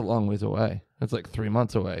yet. Oh, that's a long ways away. That's like 3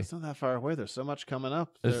 months away. It's not that far away. There's so much coming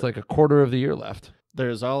up. It's like a quarter of the year left.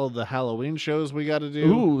 There's all of the Halloween shows we got to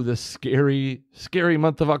do. Ooh, the scary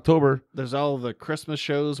month of October. There's all of the Christmas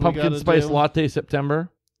shows we got to do. Pumpkin Spice Latte September.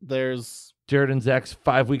 There's Jared and Zach's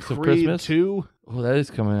 5 weeks Creed of Christmas. 2. Oh, that is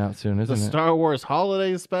coming out soon, isn't the it? Star Wars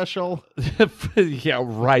Holiday Special. Yeah,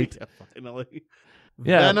 right. Yeah, finally.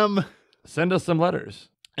 Yeah. Venom. Send us some letters.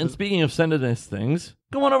 And speaking of sending us things,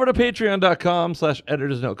 go on over to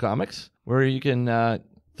patreon.com/editorsnotecomics, where you can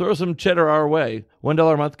throw some cheddar our way.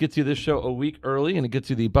 $1 a month gets you this show a week early, and it gets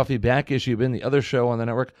you the Buffy back issue, been the other show on the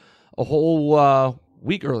network, a whole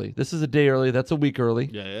week early. This is a day early. That's a week early.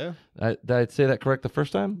 Yeah. Did I say that correct the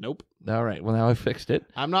first time? Nope. All right. Well, now I fixed it.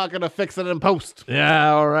 I'm not going to fix it in post.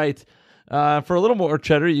 Yeah, all right. For a little more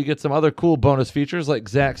cheddar, you get some other cool bonus features like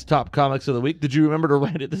Zach's Top Comics of the Week. Did you remember to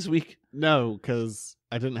write it this week? No, because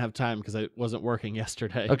I didn't have time because I wasn't working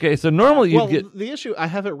yesterday. Okay, so normally you'd get... the issue, I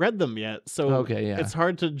haven't read them yet, so okay, yeah. It's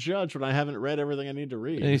hard to judge when I haven't read everything I need to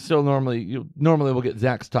read. And you normally will get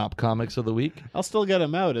Zach's Top Comics of the Week. I'll still get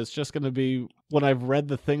them out. It's just going to be when I've read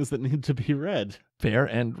the things that need to be read. Fair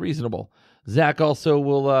and reasonable. Zach also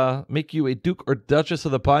will make you a Duke or Duchess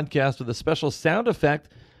of the podcast with a special sound effect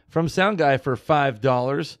from Sound Guy for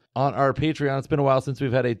 $5 on our Patreon. It's been a while since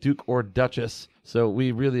we've had a Duke or Duchess, so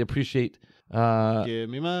we really appreciate. Give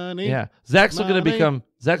me money. Yeah, Zach's looking to become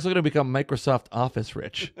Microsoft Office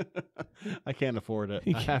rich. I can't afford it.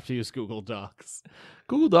 I have to use Google Docs.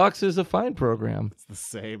 Google Docs is a fine program. It's the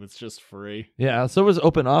same. It's just free. Yeah, so is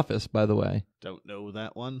Open Office, by the way. Don't know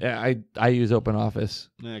that one. Yeah, I use Open Office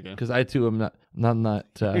because I too am not You're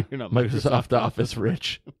not Microsoft Office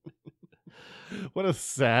rich. What a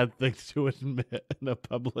sad thing to admit in a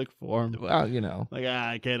public forum. Well, like,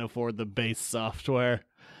 I can't afford the base software.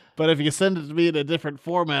 But if you send it to me in a different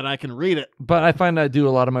format, I can read it. But I find I do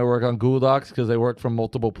a lot of my work on Google Docs because I work from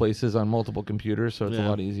multiple places on multiple computers, so it's a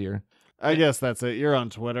lot easier. I guess that's it. You're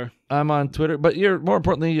on Twitter. I'm on Twitter, but you're more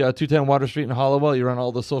importantly 210 Water Street in Hollowell. You're on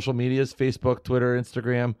all the social medias: Facebook, Twitter,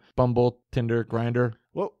 Instagram, Bumble, Tinder, Grindr.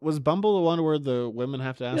 What was Bumble the one where the women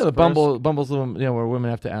have to ask? Yeah, the first? Bumble's the one, where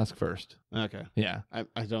women have to ask first. Okay. Yeah. I'm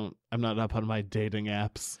not up on my dating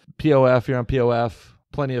apps. POF, you're on POF.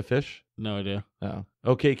 Plenty of Fish. No idea. Oh.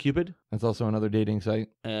 Okay, Cupid. That's also another dating site.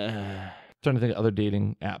 Trying to think of other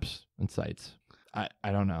dating apps and sites. I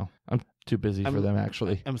don't know. I'm too busy for them,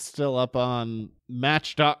 actually. I'm still up on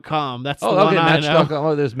Match.com. That's the one I know. Match.com.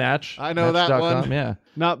 Oh, there's Match. I know that one. Yeah.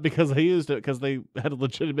 Not because I used it, because they had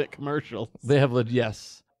legitimate commercials. They have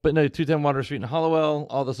yes. But no, 210 Water Street in Hollowell,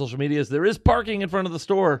 all the social medias. There is parking in front of the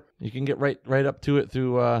store. You can get right up to it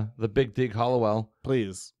through the Big Dig Hollowell.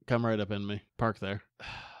 Please, come right up in me. Park there.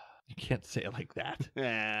 You can't say it like that.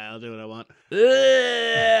 Yeah, I'll do what I want.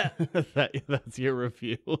 That's That's your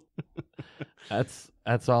review. That's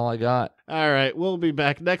all I got. All right, we'll be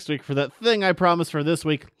back next week for that thing I promised for this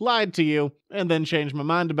week, lied to you, and then changed my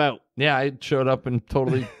mind about. Yeah, I showed up and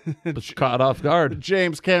totally was caught off guard.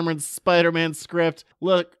 James Cameron's Spider-Man script.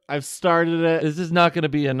 Look, I've started it. This is not going to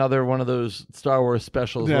be another one of those Star Wars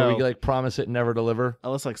specials where we promise it and never deliver.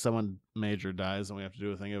 Unless someone major dies and we have to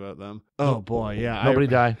do a thing about them. Oh boy, yeah. Nobody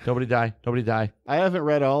die. I haven't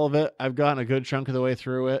read all of it. I've gotten a good chunk of the way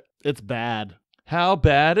through it. It's bad. How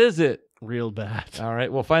bad is it? Real bad. All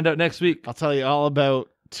right, we'll find out next week. I'll tell you all about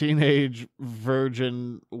teenage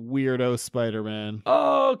virgin weirdo Spider-Man.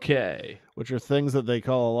 Okay. Which are things that they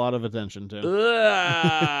call a lot of attention to.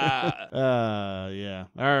 Yeah.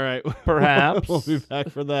 All right. Perhaps. We'll be back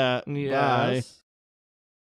for that. Yes. Bye.